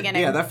them right at the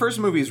beginning. Yeah, that first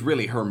movie is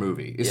really her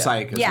movie. It's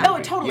Sayaka's movie. Oh,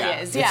 it totally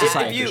is. Yeah.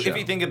 If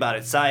you think about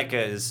it,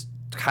 Sayaka is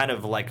kind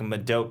of like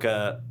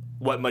Madoka,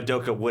 what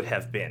Madoka would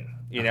have been.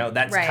 You know,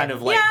 that's kind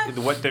of like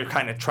what they're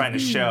kind of trying to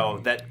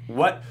show.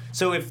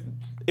 So if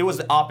it was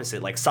the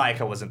opposite, like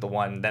Sayaka wasn't the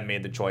one that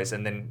made the choice,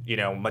 and then, you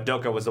know,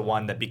 Madoka was the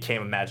one that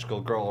became a magical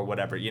girl or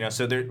whatever, you know,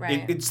 so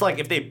it's like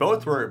if they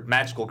both were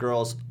magical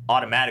girls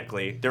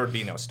automatically, there would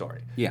be no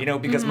story, you know,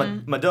 because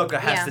Madoka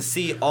has to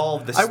see all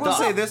of the stuff. I will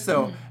say this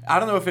though, I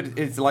don't know if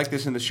it's like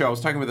this in the show. I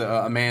was talking with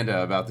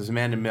Amanda about this,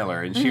 Amanda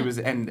Miller, and she was,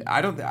 and I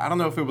don't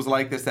know if it was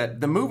like this,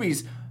 that the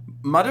movies,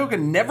 Madoka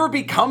never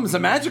becomes a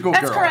magical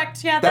girl. That's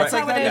correct. Yeah, that's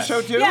like that in the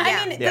show too. Yeah,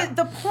 I mean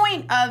the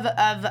point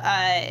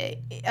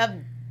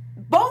of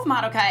both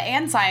Madoka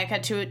and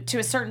Sayaka to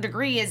a certain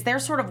degree is they're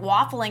sort of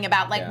waffling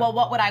about like, well,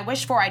 what would I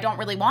wish for? I don't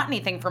really want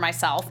anything for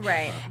myself.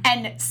 Right.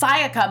 And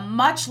Sayaka,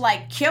 much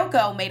like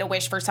Kyoko made a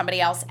wish for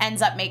somebody else,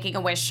 ends up making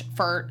a wish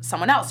for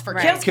someone else, for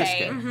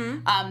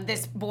Kyosuke,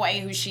 this boy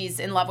who she's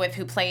in love with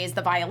who plays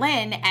the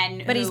violin.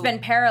 But he's been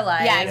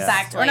paralyzed. Yeah,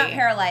 exactly. Or not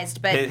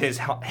paralyzed, but his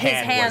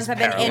hands have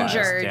been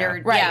injured.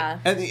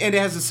 And it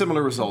has a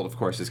similar result, of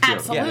course, as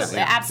Kyoko.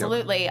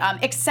 Absolutely.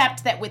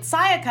 Except that with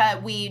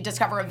Sayaka, we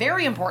discover a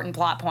very important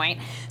plot point.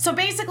 So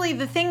basically,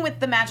 the thing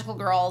with the magical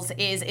girls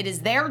is it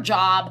is their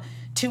job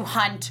to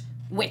hunt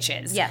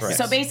witches. Yes. Right.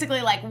 So basically,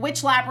 like,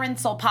 witch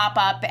labyrinths will pop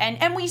up,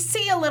 and we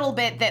see a little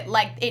bit that,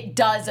 like, it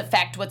does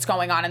affect what's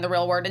going on in the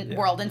real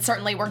world, and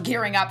certainly we're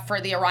gearing up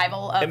for the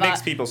arrival of... It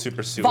makes people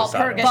super suicidal.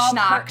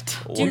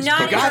 Walpurgisnacht. Do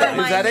not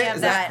remind me of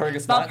that.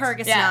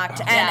 Walpurgisnacht?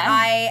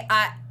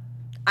 And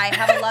I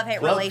have a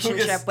love-hate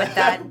relationship with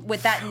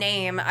that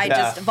name.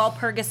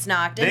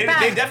 Walpurgisnacht. They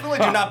definitely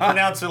do not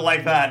pronounce it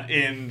like that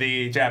in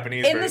the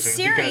Japanese version. In the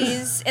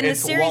series,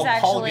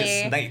 actually,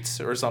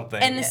 Walpurgisnacht or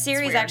something. In the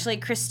series, actually,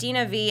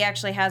 Christina V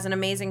actually has an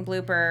amazing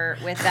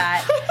blooper with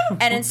that.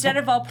 And instead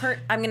of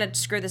I'm gonna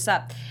screw this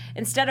up.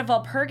 Instead of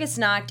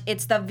Walpurgisnacht,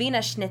 it's the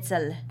Wiener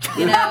Schnitzel.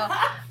 You know,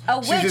 a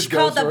witch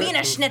called the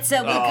Wiener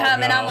Schnitzel will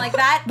come, and I'm like,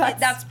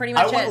 that's pretty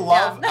much it.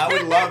 I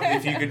would love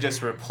if you could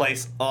just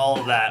replace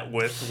all that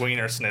with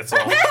Wiener Schnitzel.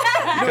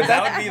 Because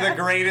that would be the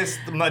greatest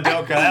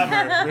Madoka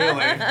ever,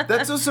 really.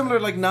 That's so similar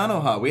to like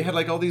Nanoha. We had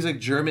like all these like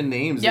German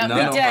names in We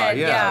Nanoha.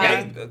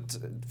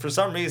 did. For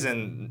some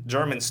reason,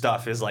 German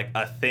stuff is like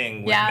a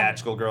thing with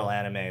magical girl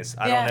animes.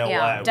 I don't know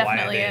why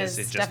it is.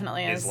 It just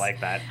is like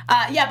that.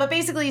 But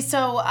basically,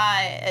 so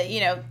you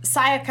know,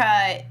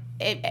 Sayaka,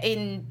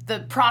 in the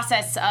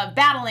process of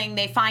battling,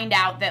 they find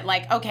out that,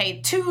 like, okay,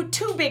 two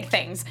big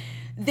things.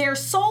 Their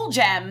soul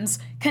gems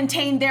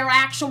contain their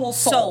actual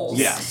souls.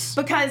 Yes.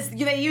 Because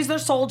they use their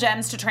soul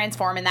gems to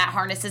transform, and that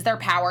harnesses their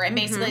power. And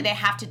basically, they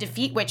have to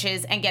defeat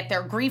witches and get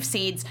their grief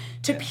seeds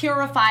to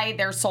purify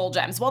their soul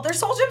gems. Well, their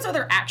soul gems are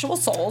their actual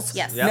souls.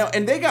 Yes. Now,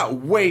 and they got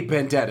way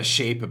bent out of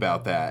shape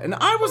about that. And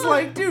I was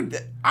like, dude,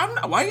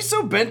 why are you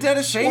so bent out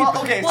of shape? Well,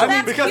 okay, Well, I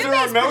mean, that's because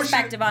Kyubei's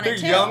perspective on they're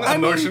it, too. young,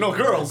 emotional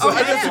girls. Oh,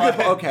 that's a good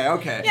point.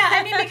 Okay. Yeah,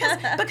 I mean,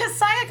 because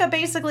Sayaka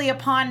basically,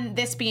 upon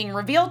this being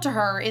revealed to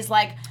her, is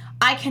like,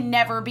 I can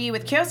never be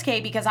with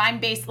Kyosuke because I'm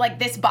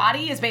this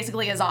body is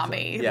basically a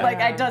zombie. Yeah. Like,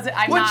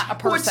 I'm not a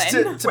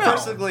person.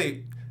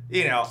 Basically,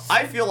 You know,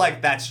 I feel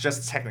like that's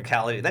just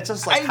technicality. That's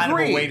just like kind of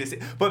a way to say.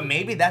 But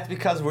maybe that's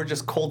because we're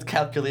just cold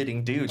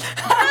calculating dudes.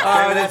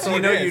 That's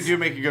you do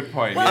make a good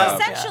point. Well,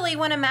 essentially,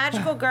 when a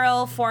magical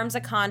girl forms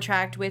a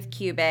contract with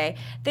Kyubey,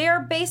 they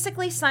are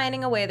basically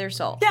signing away their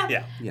soul.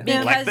 Yeah.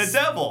 Like the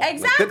devil.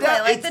 Exactly,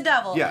 like the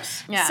devil.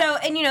 Yes. Yeah. So,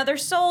 and their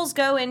souls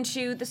go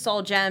into the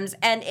soul gems,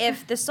 and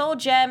if the soul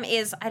gem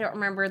is, I don't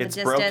remember the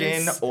distance.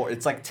 It's broken, or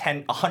it's like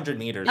 100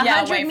 meters.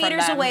 100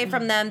 meters away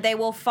from them, they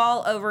will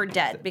fall over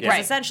dead because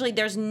essentially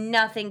there's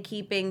nothing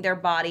keeping their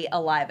body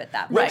alive at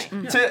that point.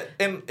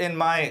 In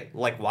my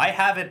why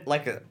have it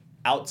like a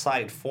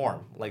outside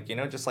form? Like,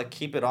 just like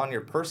keep it on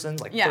your person,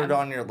 like put it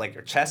on your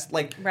your chest.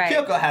 Like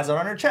Kyoko has it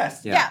on her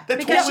chest. Yeah. That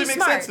totally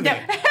makes sense to me.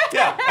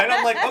 Yeah. And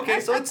I'm like,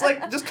 okay, so it's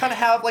like just kind of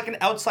have like an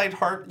outside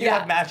heart. You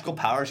have magical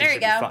powers. There you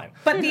should be fine.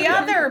 But the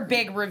other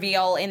big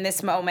reveal in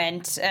this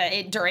moment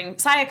during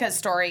Sayaka's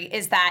story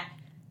is that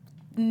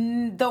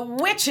the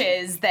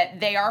witches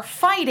that they are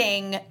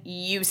fighting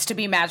used to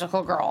be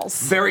magical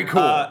girls. Very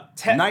cool.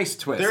 Nice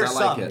twist. There's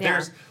I like it.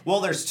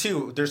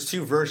 There's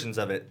two versions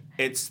of it.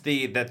 It's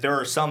that there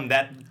are some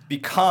that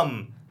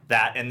become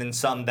that, and then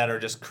some that are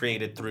just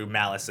created through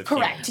malice of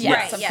Correct.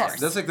 humans. Yes, of course.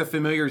 That's like the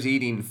familiars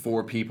eating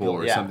 4 people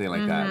or something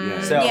like that.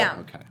 Yeah. So,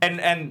 okay.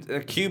 And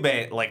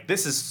Kyubey, like,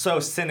 this is so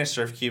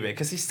sinister of Kyubey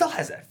because he still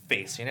has that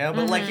face,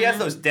 but like he has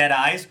those dead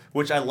eyes,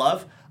 which I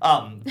love.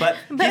 But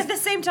at the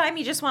same time,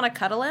 you just want to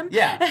cuddle him.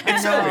 Yeah,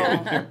 it's so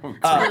weird.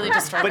 It's really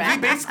disturbing. But he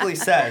basically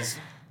says,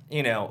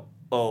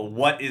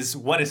 what is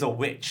a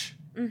witch?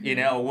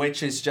 A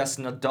witch is just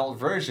an adult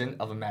version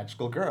of a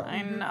magical girl.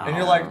 I know. And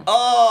you're like,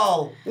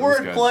 oh,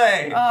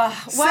 wordplay.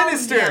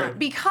 Sinister. Yeah,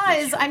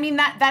 because, I mean,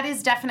 that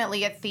is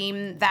definitely a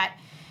theme that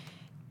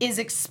is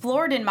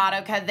explored in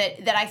Madoka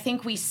that I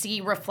think we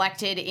see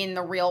reflected in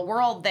the real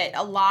world, that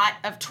a lot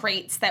of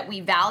traits that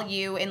we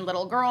value in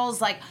little girls,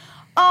 like,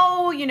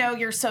 oh,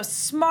 you're so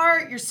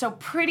smart, you're so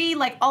pretty.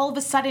 Like, all of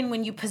a sudden,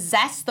 when you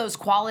possess those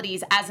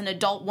qualities as an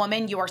adult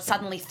woman, you are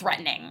suddenly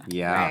threatening.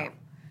 Yeah. Right.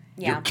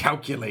 Yeah. You're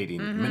calculating,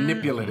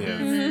 manipulative.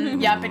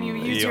 Yep, and you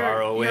use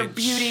your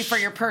beauty for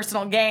your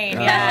personal gain.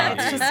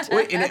 It's just...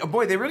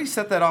 Boy, they really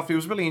set that off. It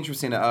was really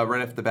interesting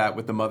right off the bat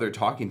with the mother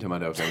talking to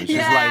Madoka. She's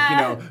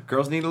like,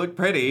 girls need to look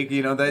pretty.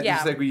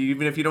 Just like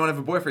even if you don't have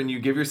a boyfriend, you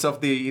give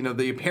yourself the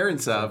the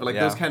appearance of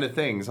those kind of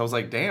things. I was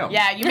like, damn.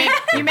 Yeah, you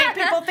make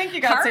people think you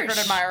got secret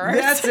admirers.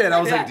 That's it.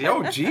 I was like,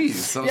 oh,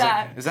 geez. I was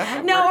like, is that how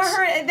it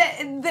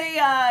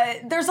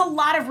works? There's a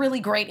lot of really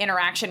great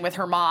interaction with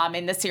her mom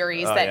in the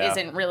series that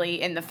isn't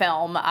really in the film.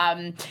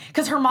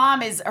 Because her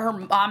mom is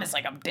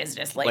like a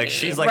business lady. Like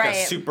she's like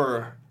a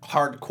super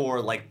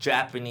hardcore like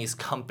Japanese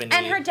company.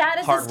 And her dad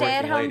is a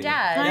stay-at-home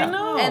dad. I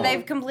know. And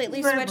they've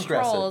completely switched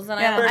roles, and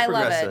Yeah. I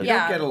love it. You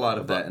don't get a lot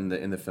of that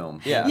in the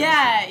film.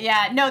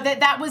 Yeah. No,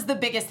 that was the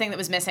biggest thing that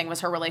was missing,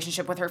 was her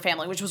relationship with her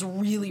family, which was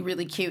really,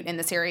 really cute in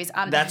the series.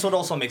 That's what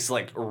also makes it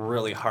like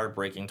really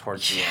heartbreaking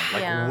towards the end.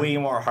 Like way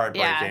more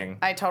heartbreaking.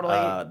 I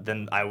totally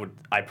than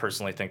I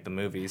personally think the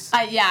movies.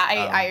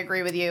 I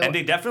agree with you. And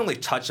they definitely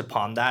touch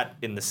upon that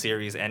in the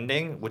series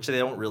ending, which they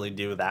don't really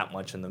do that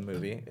much in the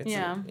movie.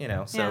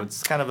 It's so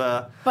it's kind of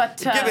a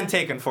give and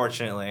take,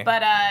 unfortunately.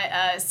 But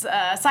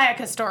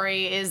Sayaka's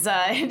story is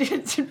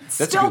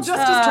still just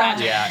as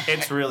tragic. Yeah,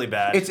 it's really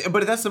bad.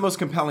 But that's the most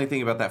compelling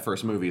thing about that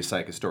first movie is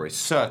Sayaka's story.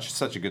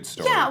 Such a good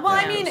story. Yeah, well,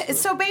 I mean,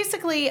 so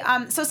basically,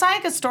 so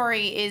Sayaka's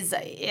story is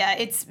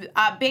it's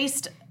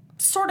based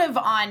sort of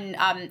on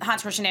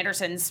Hans Christian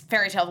Andersen's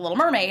fairy tale The Little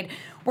Mermaid,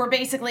 where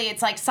basically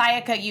it's like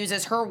Sayaka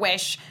uses her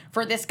wish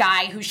for this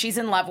guy who she's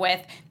in love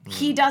with.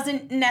 He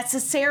doesn't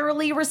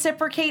necessarily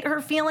reciprocate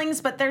her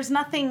feelings, but there's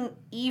nothing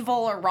evil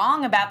or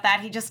wrong about that.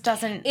 He just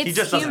doesn't. It's he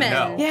just human.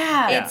 Doesn't know.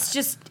 Yeah.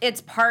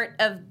 It's part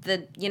of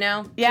the,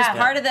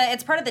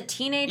 it's part of the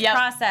teenage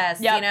process.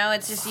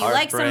 It's just you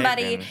like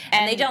somebody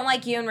and they don't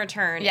like you in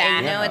return. Yeah.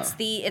 And,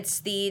 it's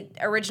the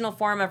original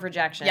form of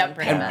rejection.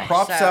 Pretty much. And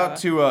props out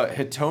to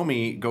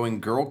Hitomi going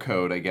girl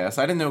code, I guess.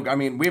 I didn't know. I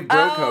mean, we have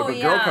bro code,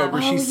 but girl code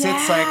where she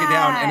sits Sayaka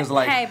down and is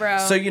like, hey, bro.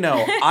 So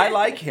I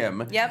like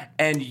him. Yep.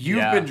 And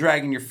you've been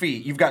dragging your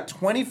feet. You've got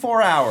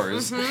 24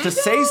 hours to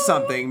say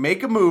something,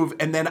 make a move,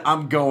 and then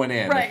I'm going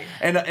in. Right.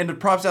 And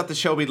props out to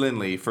Shelby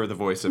Lindley for the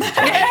voice of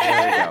Hitomi.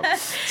 There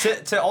you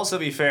go. To also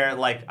be fair,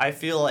 like I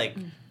feel like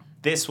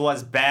this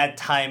was bad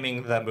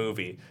timing the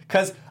movie,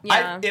 because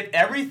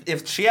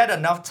if she had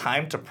enough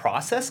time to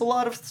process a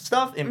lot of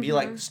stuff and be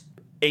like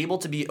able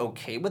to be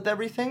okay with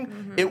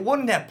everything, it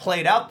wouldn't have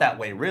played out that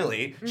way,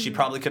 really. She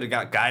probably could have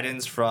got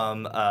guidance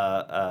from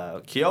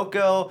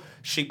Kyoko.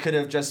 She could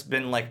have just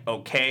been like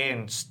okay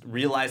and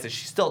realized that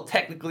she's still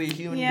technically a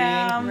human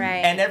being.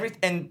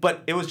 Right.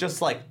 But it was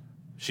just like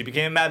she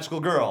became a magical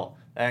girl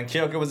and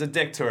Kyoko was a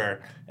dick to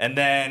her, and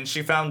then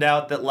she found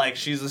out that like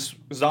she's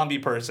a zombie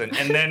person,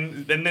 and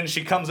then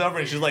she comes over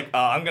and she's like,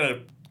 I'm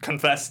gonna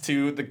confess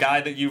to the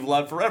guy that you've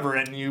loved forever,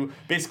 and you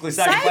basically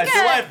sacrificed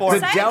your life for.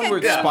 The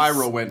downward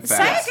spiral went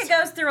fast. Sayaka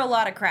goes through a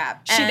lot of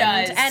crap. She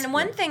does. And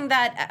one thing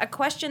a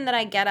question that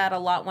I get at a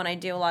lot when I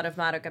do a lot of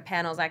Madoka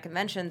panels at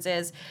conventions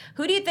is,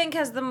 who do you think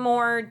has the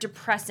more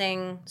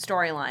depressing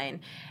storyline?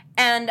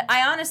 And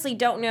I honestly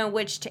don't know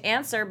which to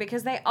answer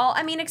because they all,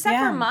 I mean, except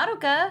for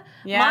Madoka.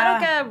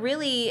 Madoka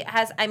really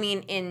has, I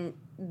mean, in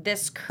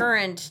this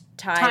current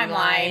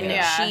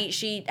timeline.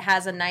 She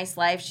has a nice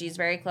life. She's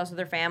very close with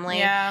her family.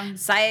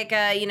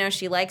 Sayaka, you know,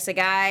 she likes a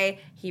guy.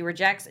 He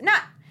rejects.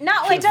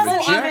 Not like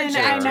doesn't even.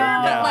 I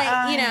know, but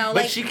like you know,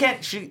 but like she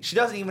can't. She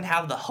doesn't even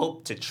have the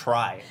hope to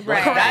try.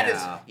 Right. Like,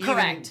 that is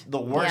even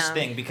the worst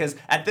thing because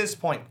at this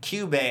point,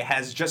 Kyubey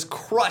has just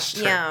crushed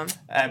her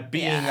at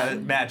being a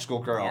magical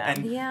girl,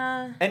 and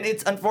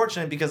it's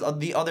unfortunate because of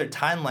the other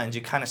timelines.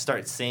 You kind of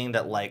start seeing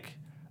that like.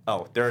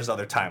 Oh, there's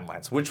other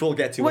timelines, which we'll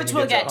get to. Which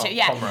we'll get to,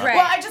 yeah. Right.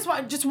 Well, I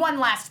just want one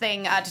last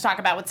thing to talk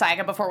about with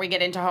Sayaka before we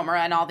get into Homura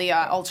and all the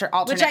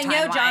alternate which I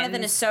know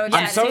Jonathan is so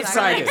excited. I'm so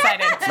excited.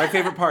 My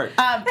favorite part.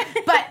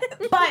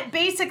 But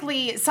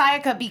basically,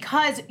 Sayaka,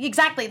 because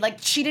exactly like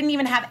she didn't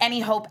even have any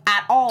hope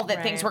at all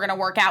that things were going to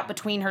work out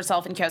between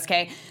herself and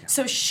Kyosuke,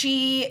 so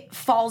she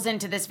falls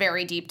into this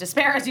very deep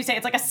despair, as you say.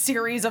 It's like a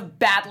series of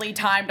badly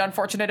timed,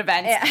 unfortunate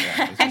events,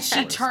 and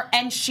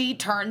she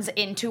turns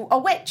into a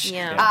witch.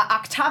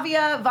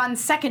 Octavia von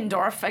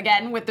Seckendorf,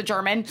 again with the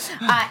German,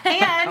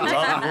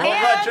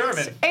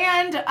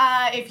 and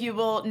if you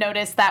will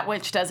notice, that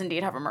witch does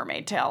indeed have a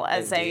mermaid tail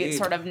as a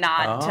sort of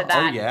nod to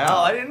that.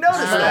 I didn't notice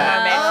that.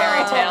 Mermaid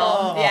fairy tale.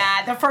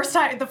 Yeah, the first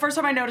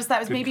time I noticed that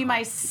was maybe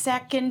my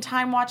second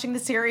time watching the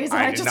series, and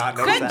I just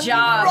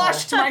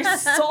crushed my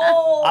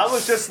soul. I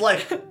was just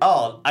like,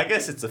 oh, I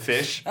guess it's a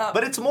fish,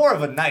 but it's more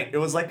of a knight. It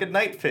was like a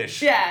night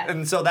fish. Yeah,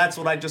 and so that's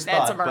what I just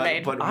thought. It's a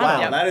mermaid. But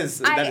wow, that is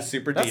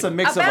super deep. That's a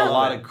mix of a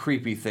lot of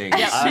creepy things.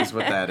 Is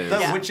what that is.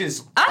 The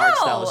witch's art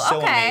style is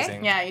so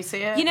amazing. Yeah, you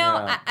see it? You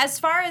know, as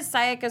far as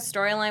Sayaka's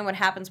storyline, what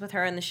happens with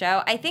her in the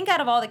show, I think out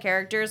of all the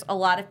characters, a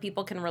lot of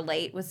people can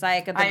relate with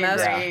Sayaka the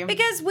most. Agree.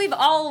 Because we've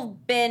all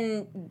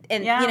been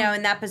in, you know,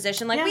 in that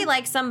position. Like, we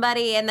like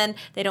somebody and then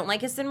they don't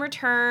like us in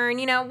return.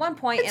 You know, at one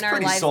point in our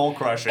life. It's pretty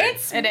soul-crushing.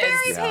 It's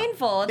very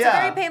painful. It's a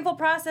very painful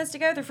process to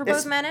go through for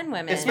both men and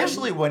women.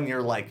 Especially when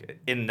you're, like,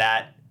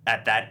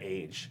 at that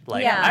age.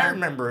 Like, I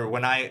remember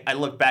when I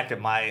look back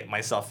at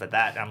myself at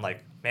that, and I'm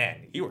like,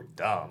 man, you were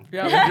dumb.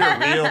 You're real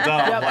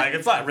dumb. Like,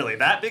 it's not really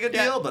that big a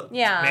deal, but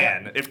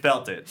man, it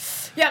felt it.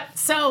 Yep.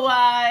 So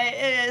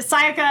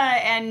Sayaka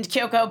and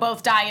Kyoko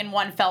both die in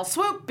one fell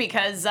swoop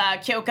because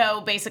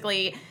Kyoko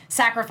basically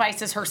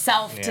sacrifices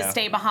herself to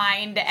stay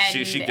behind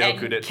and she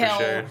Goku'd it kill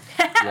for sure.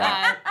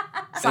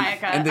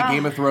 Sayaka. And the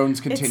Game of Thrones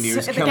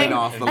continues, killing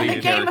off the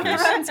lead characters. The Game of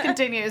Thrones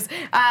continues.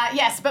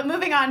 Yes, but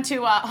moving on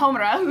to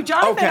Homura, who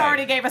Jonathan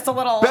already gave us a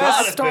little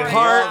story.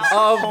 Part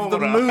of the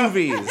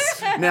movies.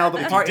 Now, the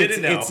part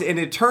it's in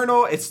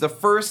Eternal. It's the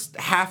first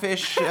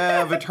half-ish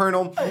of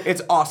Eternal.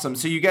 It's awesome.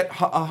 So you get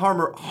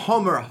Homura.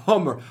 Oh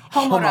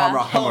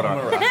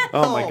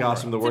my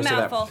gosh, I'm the worst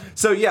at that.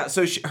 So yeah,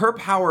 her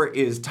power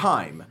is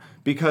time.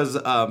 Because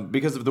of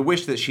the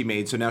wish that she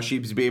made, so now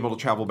she's be able to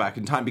travel back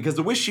in time. Because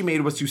the wish she made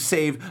was to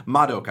save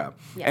Madoka,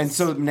 and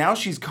so now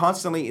she's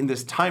constantly in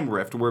this time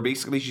rift where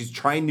basically she's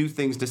trying new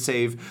things to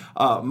save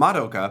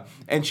Madoka,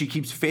 and she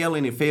keeps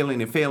failing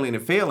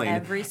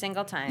every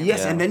single time.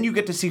 Yes, and then you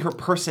get to see her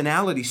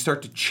personality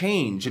start to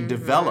change and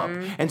develop,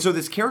 and so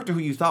this character who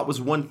you thought was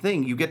one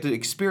thing, you get to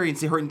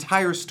experience her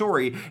entire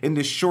story in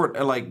this short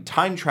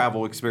time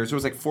travel experience. It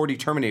was like 40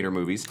 Terminator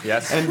movies.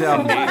 Yes, and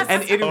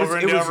it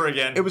over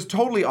again. It was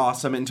totally awesome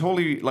and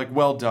totally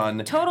well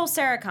done. Total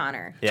Sarah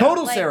Connor. Yeah.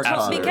 Total Sarah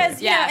Connor.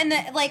 Because you know,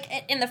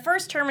 in the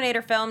first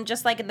Terminator film,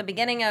 just like in the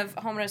beginning of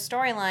Homura's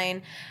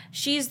storyline,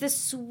 she's this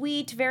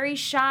sweet, very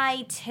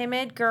shy,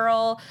 timid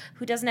girl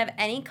who doesn't have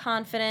any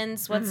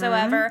confidence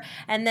whatsoever.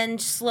 And then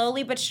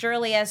slowly but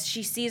surely, as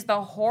she sees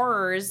the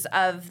horrors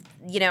of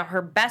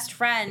her best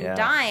friend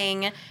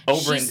dying,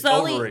 over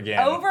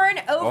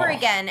and over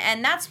again.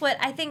 And that's what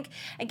I think.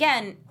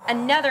 Again,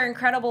 another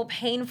incredible,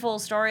 painful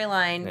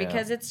storyline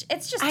because it's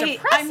just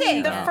depressing. I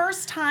mean, the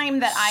first time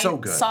that I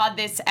saw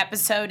this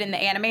episode in the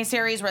anime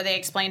series where they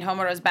explained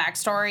Homura's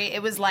backstory,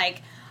 it was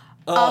like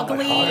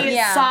ugly,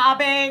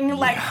 sobbing,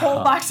 like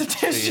whole box of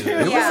tissue.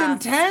 It was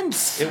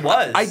intense. It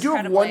was. I do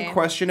have one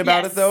question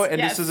about it though, and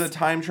this is a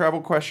time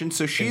travel question.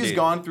 So she's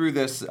gone through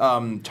this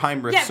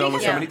time rift so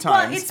many times.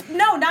 Well, it's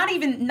not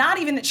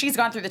even that she's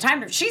gone through the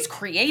time rift. She's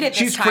created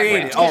this time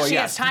rift. She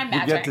has time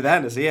magic. We'll get to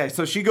that.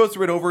 So she goes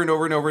through it over and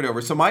over and over and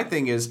over. So my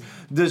thing is,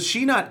 does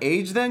she not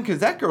age then? Because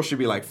that girl should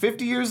be like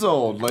 50 years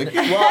old. Like,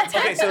 well,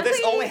 okay, so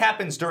this only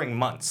happens during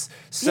months.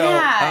 So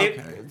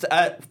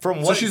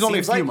from what she's only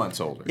a few months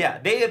older. Yeah,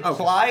 they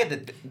imply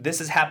that this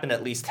has happened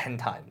at least 10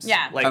 times.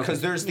 Yeah. Like,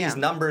 because there's these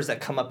numbers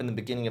that come up in the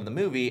beginning of the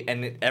movie,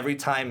 and every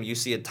time you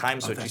see a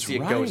time switch,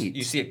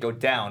 you see it go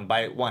down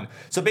by 1.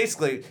 So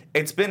basically,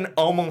 it's been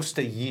almost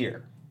a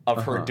year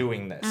of her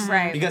doing this.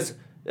 Right. Because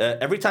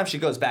every time she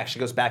goes back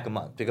a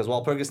month. Because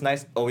Walpurgis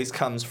Night always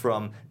comes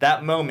from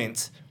that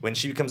moment when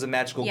she becomes a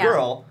magical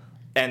girl,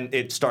 and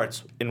it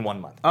starts in 1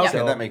 month. Okay,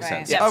 that makes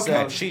sense. Yeah.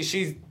 Okay. So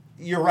she's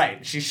you're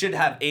right. She should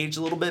have aged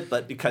a little bit,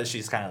 but because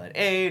she's kind of that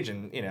age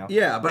and,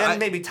 but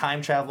maybe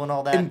time travel and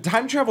all that. And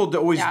time travel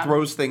always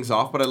throws things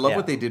off, but I love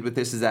what they did with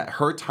this is that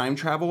her time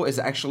travel is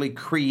actually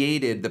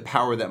created the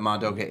power that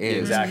Madoka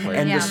is. Exactly.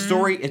 And the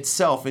story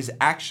itself is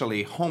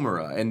actually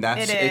Homura, and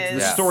the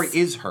story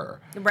is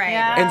her. Right.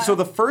 Yeah. And so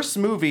the first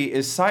movie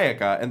is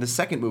Sayaka, and the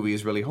second movie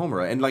is really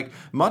Homura. And, like,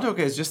 Madoka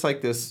is just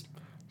like this...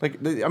 Like,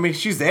 I mean,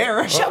 she's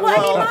there.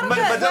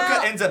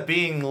 Madoka ends up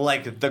being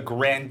like the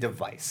grand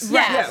device.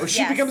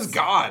 She becomes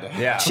God.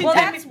 Yeah. She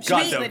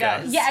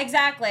does. Yeah,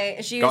 exactly.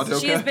 She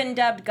has been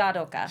dubbed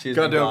Gadoka.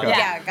 Gadoka.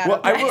 Yeah, Gadoka. Well,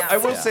 I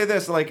will say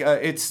this, like,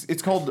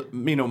 it's called,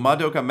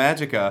 Madoka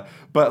Magica,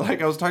 but,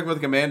 like, I was talking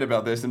with Amanda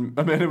about this, and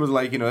Amanda was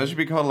like, that should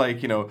be called, like,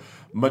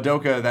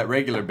 Madoka, that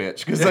regular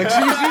bitch, because, like, she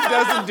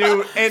doesn't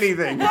do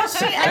anything. Well,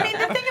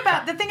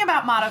 the thing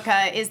about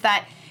Madoka is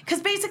that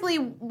because basically,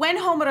 when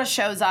Homura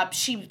shows up,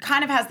 she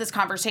kind of has this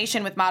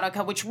conversation with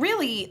Madoka, which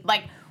really,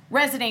 like,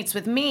 resonates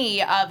with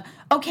me of,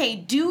 okay,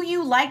 do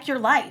you like your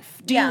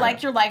life? Do you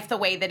like your life the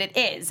way that it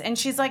is? And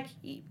she's like,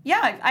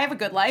 yeah, I have a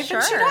good life. Sure.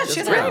 And she does. She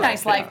has a really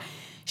nice life.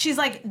 She's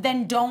like,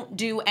 then don't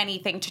do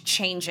anything to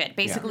change it.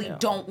 Basically,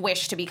 don't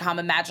wish to become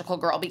a magical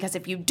girl, because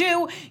if you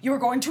do, you're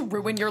going to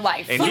ruin your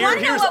life. And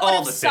here's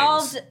all the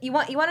things. You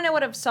want to know what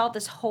would have solved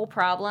this whole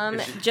problem?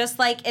 Just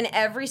like in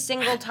every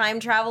single time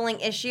traveling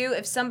issue,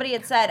 if somebody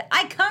had said,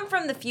 I come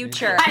from the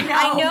future.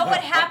 I know what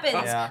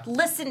happens.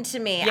 Listen to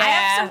me. I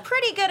have some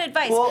pretty good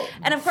advice. Well,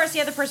 and of course, the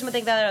other person would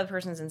think that other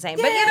person's insane.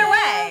 But either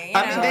way.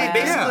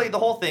 Basically, the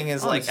whole thing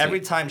is like every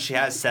time she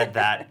has said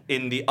that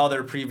in the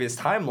other previous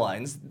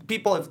timelines,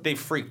 people they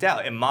freaked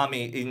out.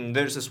 And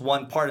there's this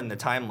one part in the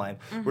timeline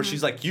where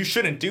she's like, you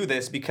shouldn't do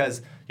this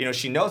because,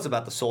 she knows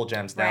about the soul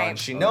gems now, and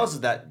she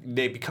knows that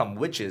they become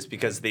witches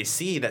because they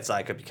see that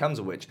Sayaka becomes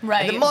a witch.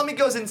 Right. And then Mommy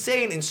goes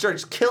insane and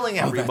starts killing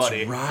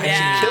everybody. That's right.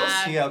 And she kills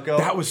Chiyoko.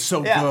 That was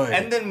so good.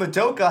 And then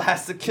Madoka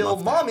has to kill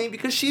Mommy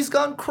because she's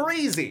gone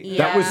crazy. Yeah.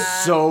 That was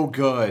so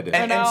good.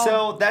 And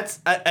so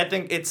that's, I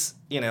think it's,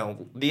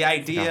 the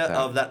idea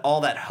of that,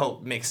 all that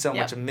hope makes so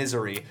much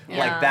misery.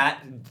 Like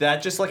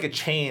that just like a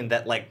chain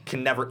that like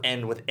can never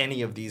end with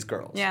any of these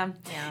girls. Yeah.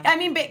 I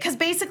mean, because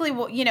basically,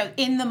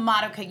 in the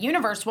Madoka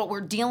universe, what we're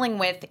dealing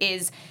with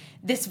is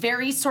this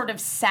very sort of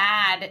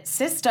sad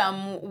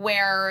system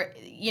where,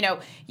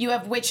 you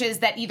have witches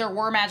that either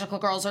were magical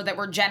girls or that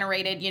were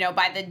generated,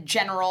 by the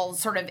general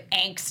sort of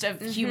angst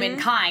of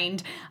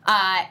humankind.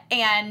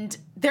 And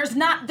there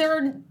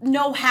are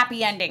no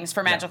happy endings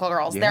for magical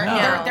girls.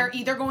 Yeah. They're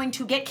either going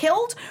to get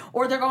killed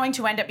or they're going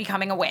to end up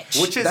becoming a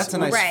witch. That's a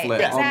nice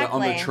flip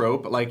on the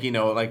trope. Like,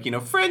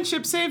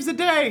 friendship saves the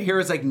day. Here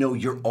it's like, no,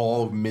 you're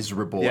all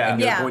miserable and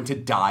you're going to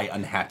die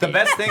unhappy. The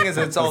best thing is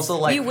it's also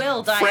like you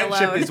will die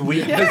friendship alone. is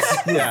weakness.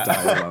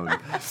 Die alone.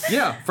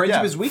 Yeah,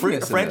 friendship is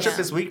weakness. Friendship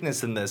is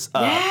weakness in this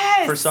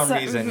for some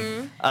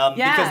reason.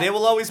 Because they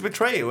will always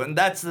betray you, and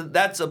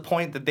that's a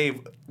point that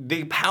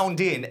they pound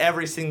in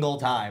every single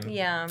time.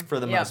 Yeah. For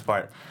the most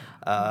part.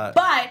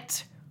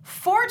 But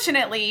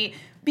fortunately,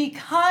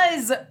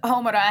 because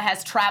Homura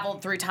has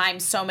traveled through time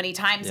so many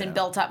times and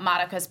built up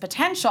Madoka's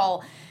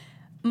potential,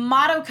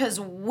 Madoka's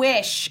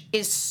wish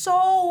is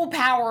so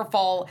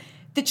powerful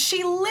that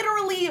she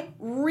literally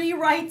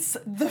rewrites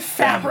the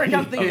fabric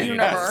of the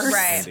universe.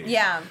 Right.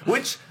 Yeah.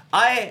 Which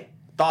I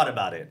thought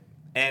about it.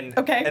 And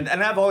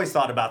I've always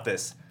thought about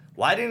this.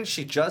 Why didn't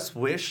she just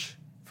wish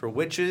for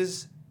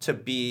witches to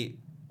be,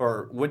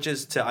 or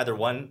witches to either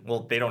one,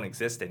 well, they don't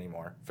exist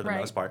anymore for the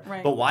most part.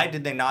 Right. But why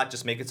did they not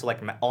just make it so like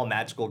all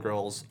magical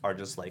girls are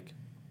just like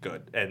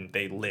good and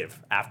they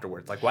live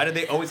afterwards? Like, why do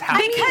they always have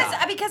to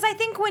die? Because I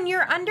think when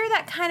you're under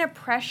that kind of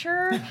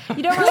pressure,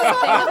 you don't really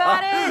think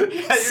about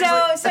it.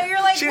 So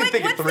you're like, she didn't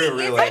think it through,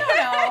 really. I don't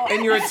know.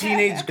 And you're a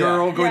teenage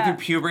girl going through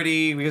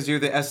puberty because you're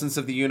the essence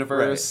of the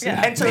universe. Right.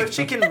 Yeah. And so if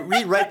she can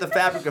rewrite the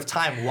fabric of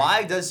time,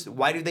 why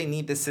do they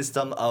need this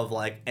system of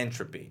like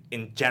entropy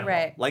in general?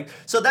 Right. Like,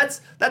 so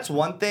that's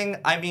one thing.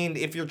 I mean,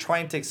 if you're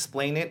trying to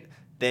explain it,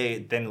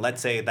 then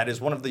let's say that is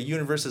one of the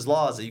universe's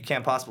laws that you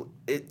can't possibly.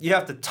 You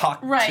have to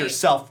talk to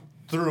yourself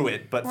through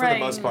it. But for the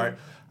most part,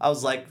 I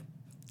was like,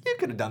 you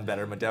could have done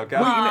better, Madoka.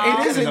 Well,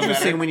 it is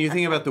interesting when you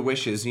think about the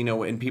wishes,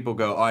 and people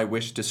go, oh, I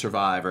wish to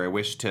survive, or I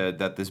wish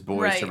that this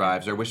boy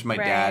survives, or I wish my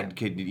dad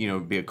could,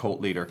 be a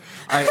cult leader.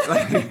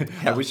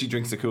 I wish he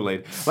drinks the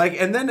Kool-Aid.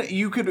 And then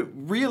you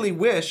could really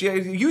wish,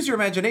 use your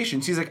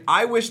imagination. She's like,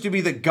 I wish to be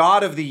the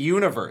god of the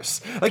universe.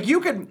 Like,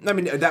 you could,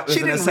 that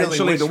wasn't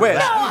essentially the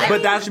wish,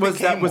 but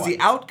that was the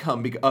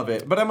outcome of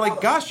it. But I'm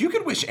like, gosh, you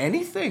could wish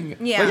anything.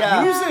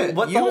 Yeah. Use it.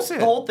 But the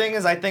whole thing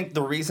is, I think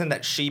the reason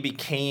that she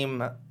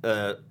became...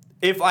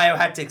 if I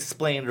had to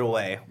explain it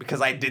away,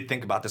 because I did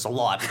think about this a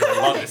lot because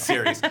I love this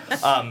series,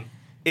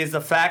 is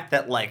the fact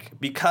that, like,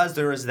 because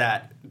there is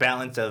that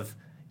balance of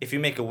if you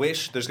make a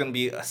wish, there's going to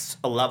be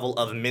a level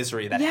of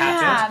misery that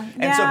happens.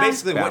 And so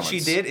basically what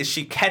she did is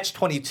she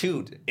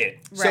catch-22'd it.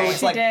 Right. So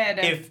it's like,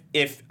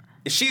 if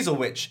she's a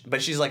witch,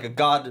 but she's like a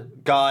god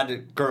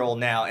girl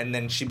now, and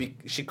then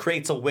she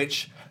creates a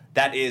witch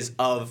that is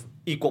of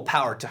equal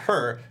power to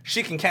her,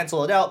 she can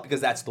cancel it out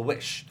because that's the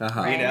wish. You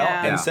know?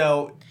 Yeah. And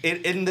so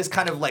in this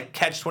kind of like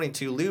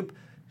catch-22 loop,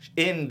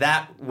 in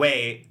that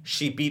way,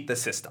 she beat the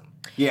system.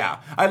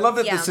 Yeah, I love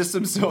that the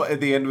system. So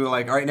at the end, we're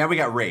like, all right, now we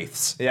got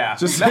wraiths. Yeah,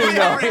 just so you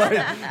know,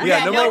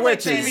 no more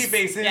witches.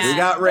 We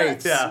got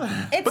wraiths.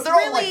 Yeah, but they're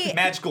all like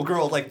magical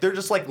girls. Like they're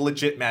just like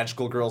legit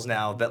magical girls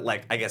now that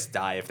like I guess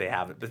die if they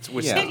have it.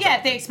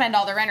 If they expend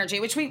all their energy,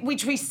 which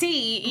we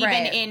see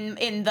even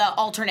in the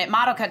alternate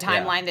Madoka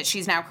timeline that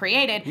she's now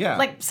created. Yeah,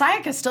 like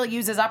Sayaka still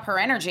uses up her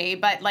energy,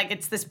 but like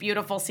it's this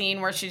beautiful scene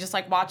where she just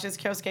like watches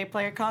Kyosuke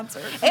play a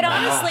concert. It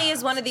honestly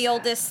is one of the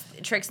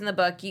oldest tricks in the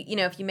book. You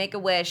know, if you make a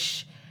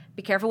wish,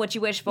 be careful what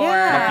you wish for.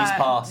 Monkey's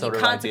paw sort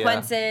of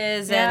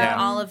consequences and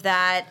all of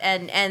that,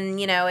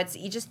 and you know,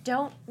 you just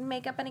don't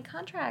make up any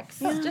contracts.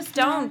 Just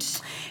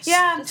don't.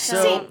 Yeah.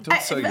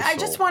 I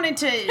just wanted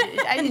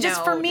to.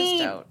 Just for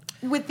me,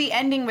 with the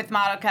ending with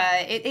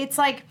Madoka, it's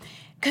like.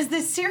 Because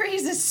this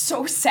series is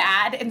so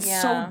sad and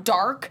so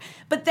dark,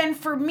 but then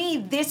for me,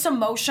 this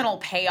emotional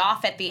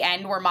payoff at the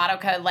end where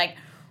Madoka like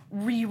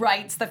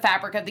rewrites the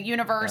fabric of the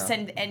universe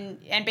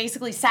and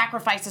basically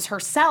sacrifices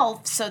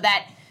herself so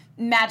that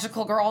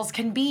magical girls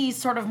can be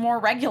sort of more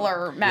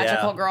regular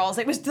magical girls.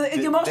 It was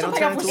the emotional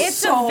payoff was it's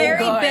so a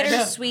very good.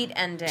 bittersweet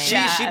ending.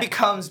 She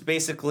becomes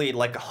basically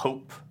like a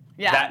hope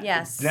that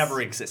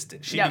never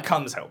existed. She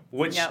becomes hope,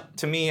 which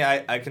to me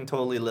I can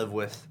totally live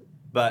with.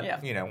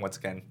 But you know, once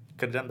again,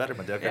 could have done better,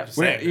 Madoka.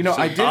 Well, you know,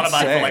 I did thought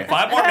about it for like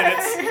 5 more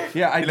minutes.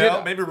 I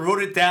did. Maybe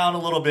wrote it down a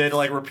little bit,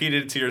 like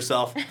repeated it to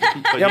yourself.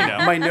 But,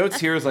 my notes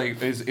here is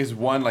like is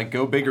one like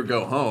go big or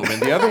go home,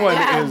 and the other one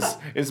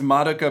is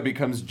Madoka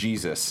becomes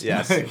Jesus.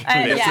 Yes,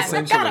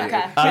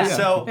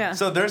 essentially.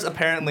 So there's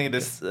apparently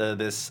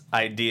this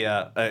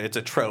idea. It's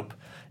a trope.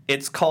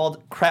 It's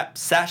called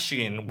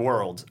Crepuscular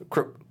world.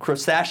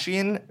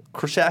 Crepuscular.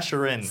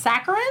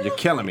 Saccharin? You're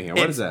killing me here.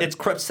 What is that? It's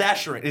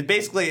Crepuscular.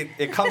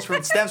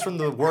 It stems from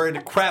the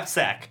word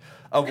crapsack,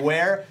 of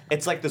where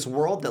it's like this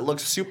world that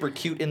looks super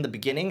cute in the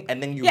beginning,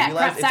 and then you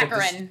realize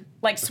it's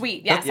like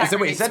sweet. Yeah,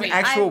 is that an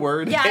actual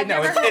word?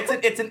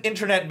 It's an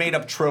internet made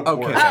up trope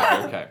word.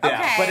 Okay.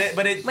 Yeah,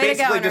 but it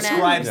basically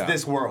describes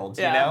this world.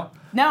 You know.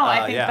 No,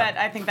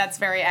 I think that's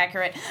very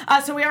accurate.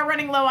 So we are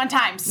running low on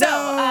time. So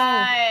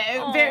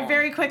very,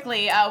 very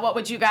quickly, what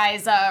would you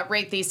guys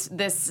rate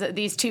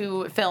these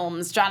two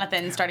films?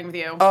 Jonathan, starting with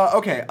you.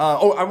 Okay.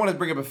 I want to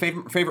bring up a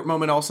favorite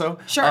moment also.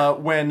 Sure.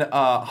 When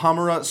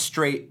Hamura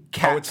straight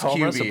caps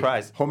Homura, QB.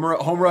 surprise.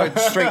 Homura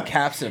straight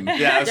caps him.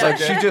 It's like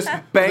she just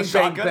bang,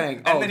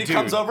 bang. And then he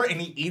comes over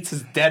and he eats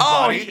his dead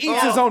body. He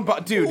eats his own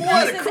body. Dude,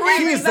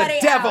 he's the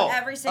devil.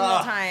 Every single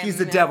time. He's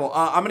the devil.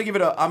 I'm gonna give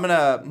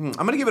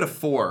it a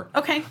 4.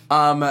 Okay.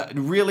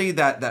 Really,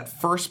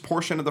 that first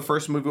portion of the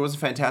first movie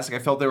wasn't fantastic. I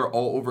felt they were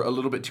all over a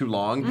little bit too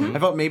long. Mm-hmm. I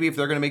felt maybe if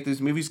they're going to make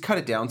these movies, cut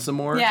it down some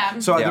more. Yeah.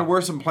 So there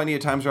were plenty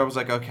of times where I was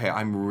like, okay,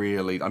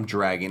 I'm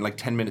dragging. Like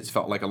 10 minutes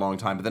felt like a long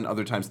time, but then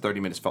other times 30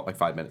 minutes felt like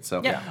 5 minutes.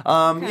 So,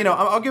 you know,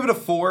 I'll give it a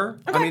 4.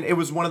 Okay. I mean, it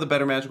was one of the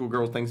better magical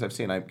girl things I've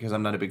seen because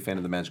I'm not a big fan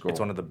of the magical. It's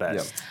one of the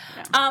best.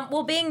 Yeah.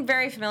 Well, being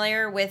very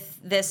familiar with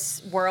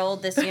this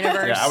world, this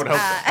universe. I would hope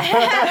so.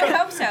 I would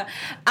hope so.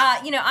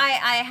 You know,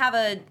 I have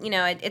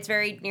it's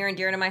very near and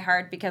dear to my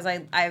heart because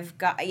I've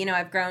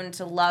grown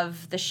to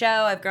love the show.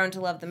 I've grown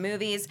to love the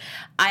movies.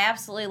 I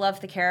absolutely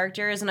love the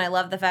characters, and I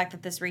love the fact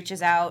that this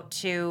reaches out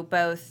to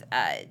both,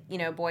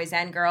 boys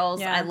and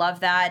girls. Yeah. I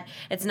love that.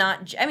 It's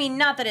not. I mean,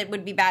 not that it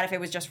would be bad if it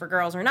was just for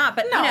girls or not,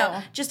 but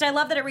I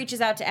love that it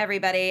reaches out to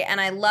everybody, and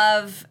I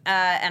love,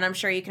 and I'm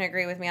sure you can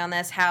agree with me on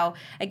this, how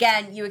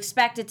again you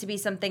expect it to be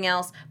something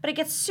else, but it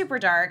gets super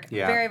dark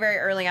very, very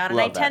early on, and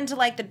I tend to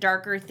like the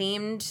darker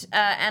themed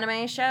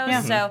anime shows.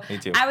 Yeah. So me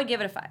too. I would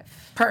give it a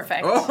 5.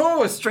 Perfect.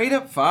 Oh, a straight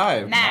up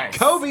 5. Nice.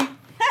 Kobe.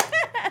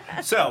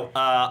 So,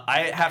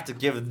 I have to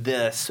give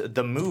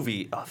the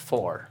movie a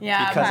 4.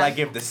 Yeah. Because I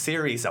give the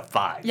series a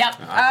 5. Yep.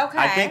 Okay.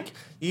 I think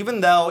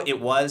even though it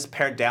was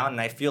pared down,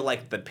 and I feel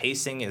like the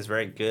pacing is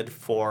very good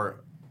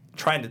for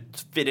trying to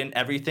fit in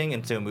everything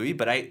into a movie,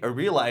 but I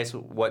realize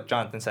what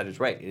Jonathan said is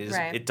right.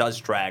 It does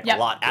drag a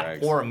lot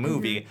for a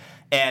movie. Mm-hmm.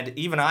 And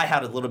even I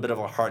had a little bit of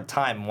a hard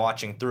time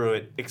watching through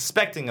it,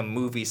 expecting a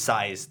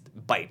movie-sized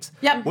bite.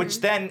 Yep.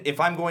 Which then, if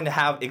I'm going to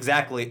have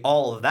exactly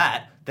all of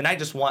that, then I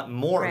just want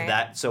more of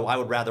that, so I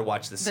would rather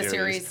watch the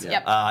series.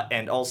 Yep.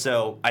 And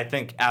also, I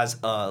think as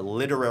a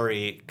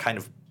literary kind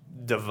of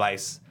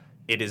device,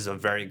 it is a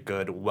very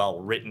good,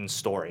 well-written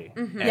story.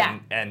 Mm-hmm.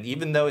 And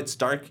even though it's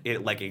dark,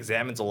 it like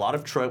examines a lot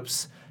of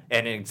tropes,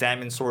 and it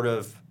examines sort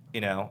of,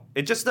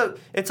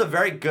 it's a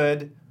very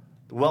good,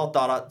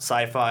 well-thought-out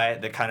sci-fi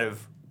that kind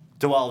of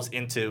delves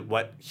into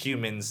what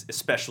humans,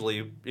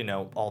 especially,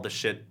 all the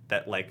shit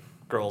that, like,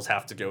 girls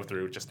have to go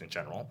through just in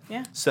general.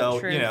 Yeah. So,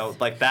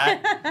 like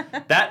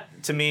that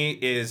to me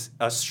is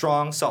a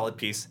strong, solid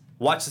piece.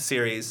 watch the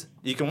series.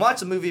 You can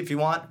watch the movie if you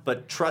want,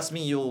 but trust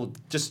me,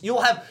 there's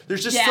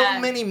just so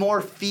many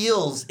more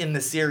feels in the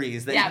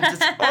series that you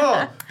just,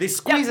 they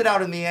squeeze it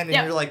out in the end,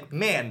 and you're like,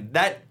 man,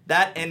 that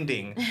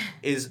ending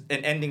is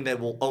an ending that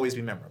will always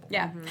be memorable.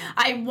 Yeah.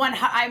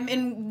 I'm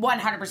in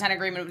 100%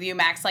 agreement with you,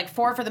 Max. Like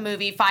 4 for the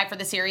movie, 5 for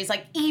the series.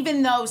 Like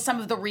even though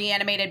some of the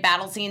reanimated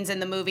battle scenes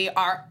in the movie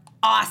are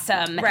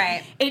awesome,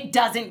 right? It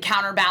doesn't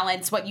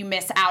counterbalance what you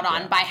miss out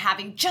on by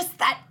having just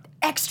that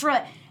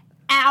extra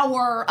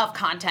hour of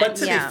content. But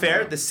to be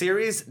fair, the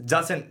series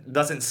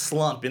doesn't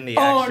slump in the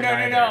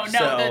action. No.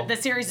 So The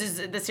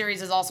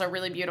series is also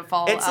really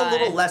beautiful. It's a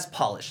little less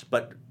polished,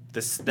 but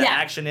the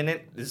action in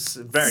it is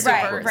very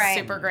super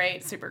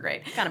great.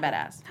 Kind of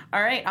badass.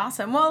 All right,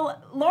 awesome.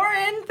 Well,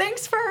 Lauren,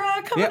 thanks for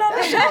coming on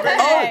the show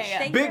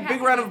today.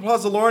 Big round of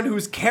applause to Lauren,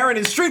 who's Karen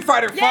in Street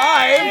Fighter V.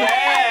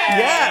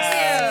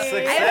 Yes. I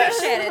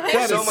appreciate it.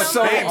 That so is much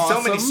so fame, awesome.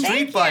 so many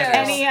Street Fighters.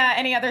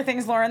 Any other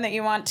things, Lauren, that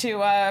you want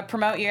to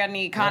promote? You got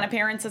any con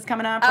appearances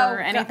coming up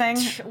or anything?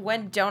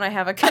 When don't I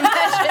have a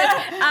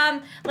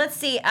convention? Let's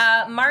see.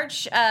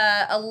 March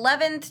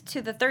 11th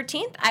to the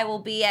 13th, I will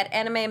be at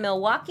Anime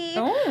Milwaukee.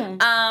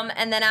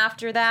 And then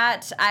after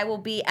that, I will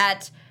be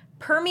at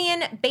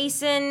Permian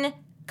Basin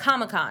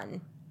Comic-Con.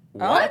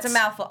 What? That's a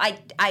mouthful.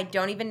 I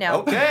don't even know.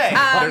 Okay.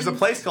 There's a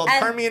place called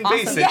Permian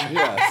Basin.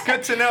 Yes.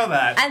 Good to know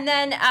that. And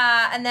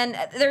then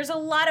there's a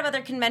lot of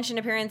other convention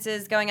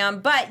appearances going on,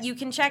 but you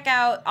can check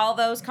out all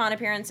those con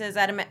appearances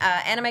at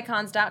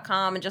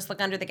animecons.com and just look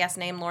under the guest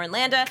name Lauren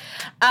Landy.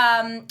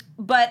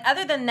 But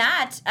other than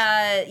that,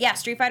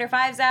 Street Fighter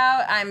V's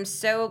out. I'm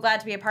so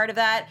glad to be a part of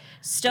that.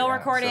 Still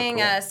recording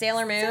so cool.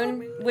 Sailor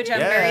Moon, which I'm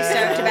very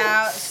stoked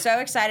about. So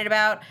excited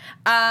about.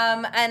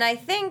 And I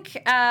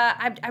think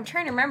I'm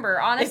trying to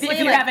remember honestly. If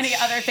you have any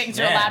other things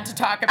you're allowed to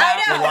talk about.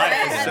 I know. Your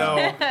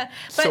life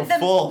is so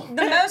full.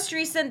 The most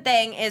recent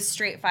thing is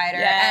Street Fighter.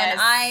 Yes. And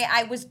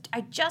I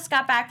just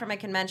got back from a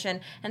convention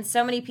and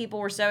so many people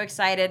were so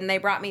excited and they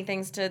brought me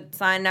things to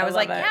sign and I was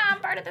like, I'm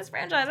part of this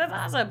franchise. That's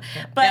awesome.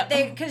 But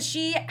because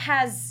she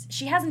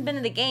hasn't been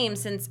in the game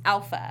since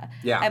Alpha.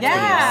 I believe.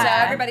 So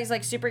everybody's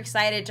like super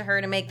excited to her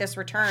to make this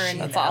return.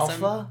 That's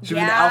awesome. Alpha? She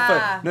was in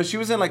Alpha. No, she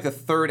was in like the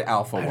third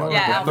Alpha one.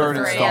 Yeah, the Alpha third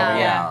 3,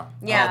 installment.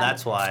 Yeah. Oh,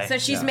 that's why. So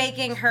she's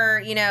making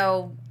her,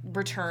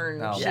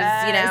 return. She's,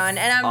 and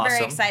I'm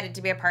very excited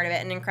to be a part of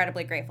it and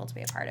incredibly grateful to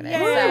be a part of it.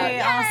 Yay,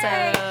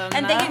 awesome.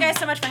 And thank you guys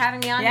so much for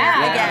having me on here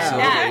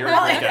again. You're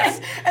a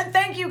guest. And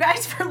thank you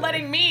guys for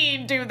letting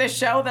me do the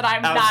show that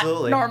I'm not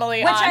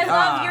normally Which on. I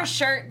love your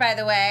shirt, by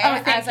the way,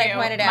 as I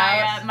pointed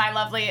out. My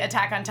lovely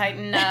Attack on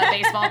Titan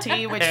baseball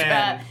tee, which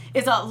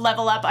is a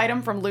level up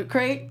item from Loot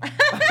Crate.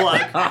 Plug.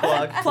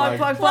 Plug.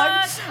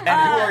 And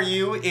who are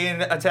you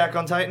in Attack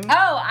on Titan?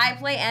 Oh, I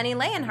play Annie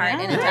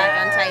Leonhardt in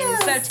Attack on Titan.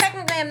 So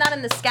technically I'm not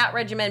in the scout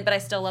regiment, but I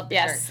still love the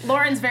shirt.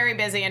 Lauren's very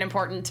busy and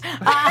important.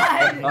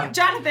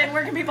 Jonathan,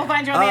 where can people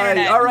find you on the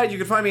internet? All right, you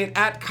can find me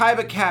at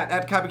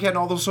KaibaCat on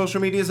all those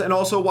social medias, and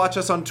also watch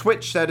us on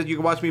Twitch. That you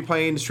can watch me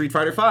playing Street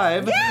Fighter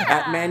V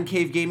at Man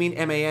Cave Gaming,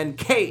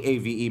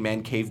 MANKAVE,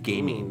 Man Cave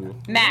Gaming.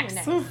 Max.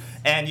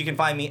 And you can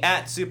find me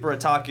at Super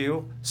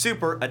Otaku,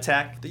 Super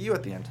Attack, the U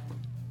at the end.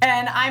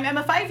 And I'm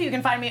Emma Fife. You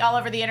can find me all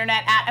over the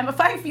internet at Emma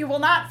Fife. You will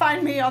not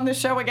find me on the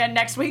show again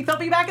next week. They'll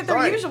be back at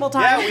their usual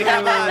time. Yeah, we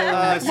have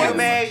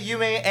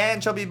Yume,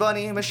 and Chubby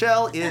Bunny.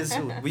 Michelle is.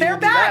 They're will be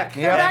back.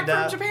 They're back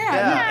from Japan.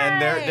 Yeah,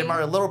 and they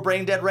are a little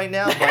brain dead right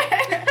now,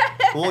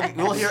 but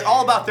we'll hear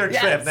all about their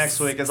trip next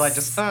week as I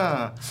just.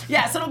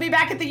 Yeah, so it'll be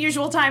back at the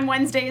usual time,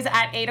 Wednesdays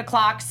at 8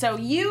 o'clock. So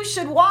you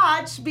should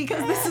watch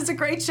because this is a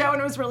great show and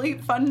it was really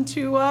fun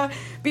to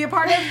be a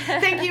part of.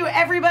 Thank you,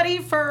 everybody,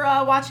 for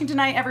watching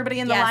tonight, everybody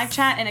in the live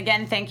chat. And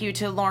again, thank you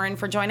to Lauren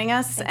for joining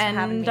us.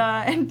 And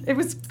it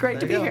was great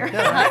to be here.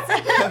 Yeah.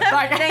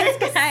 Bye, guys.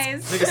 Thanks,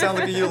 guys. Make it sound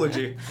like a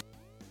eulogy.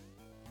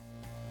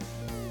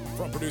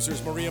 From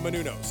producers Maria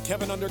Menounos,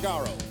 Kevin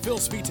Undergaro, Phil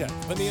Svitek,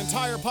 and the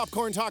entire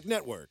Popcorn Talk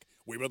Network,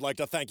 we would like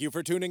to thank you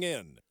for tuning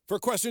in. For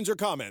questions or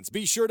comments,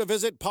 be sure to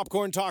visit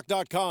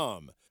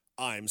popcorntalk.com.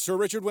 I'm Sir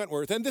Richard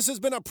Wentworth, and this has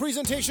been a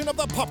presentation of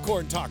the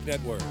Popcorn Talk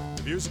Network.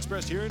 The views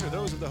expressed herein are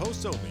those of the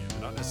hosts only and do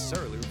not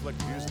necessarily reflect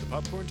the views of the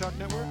Popcorn Talk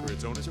Network or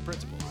its owners or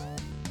principals.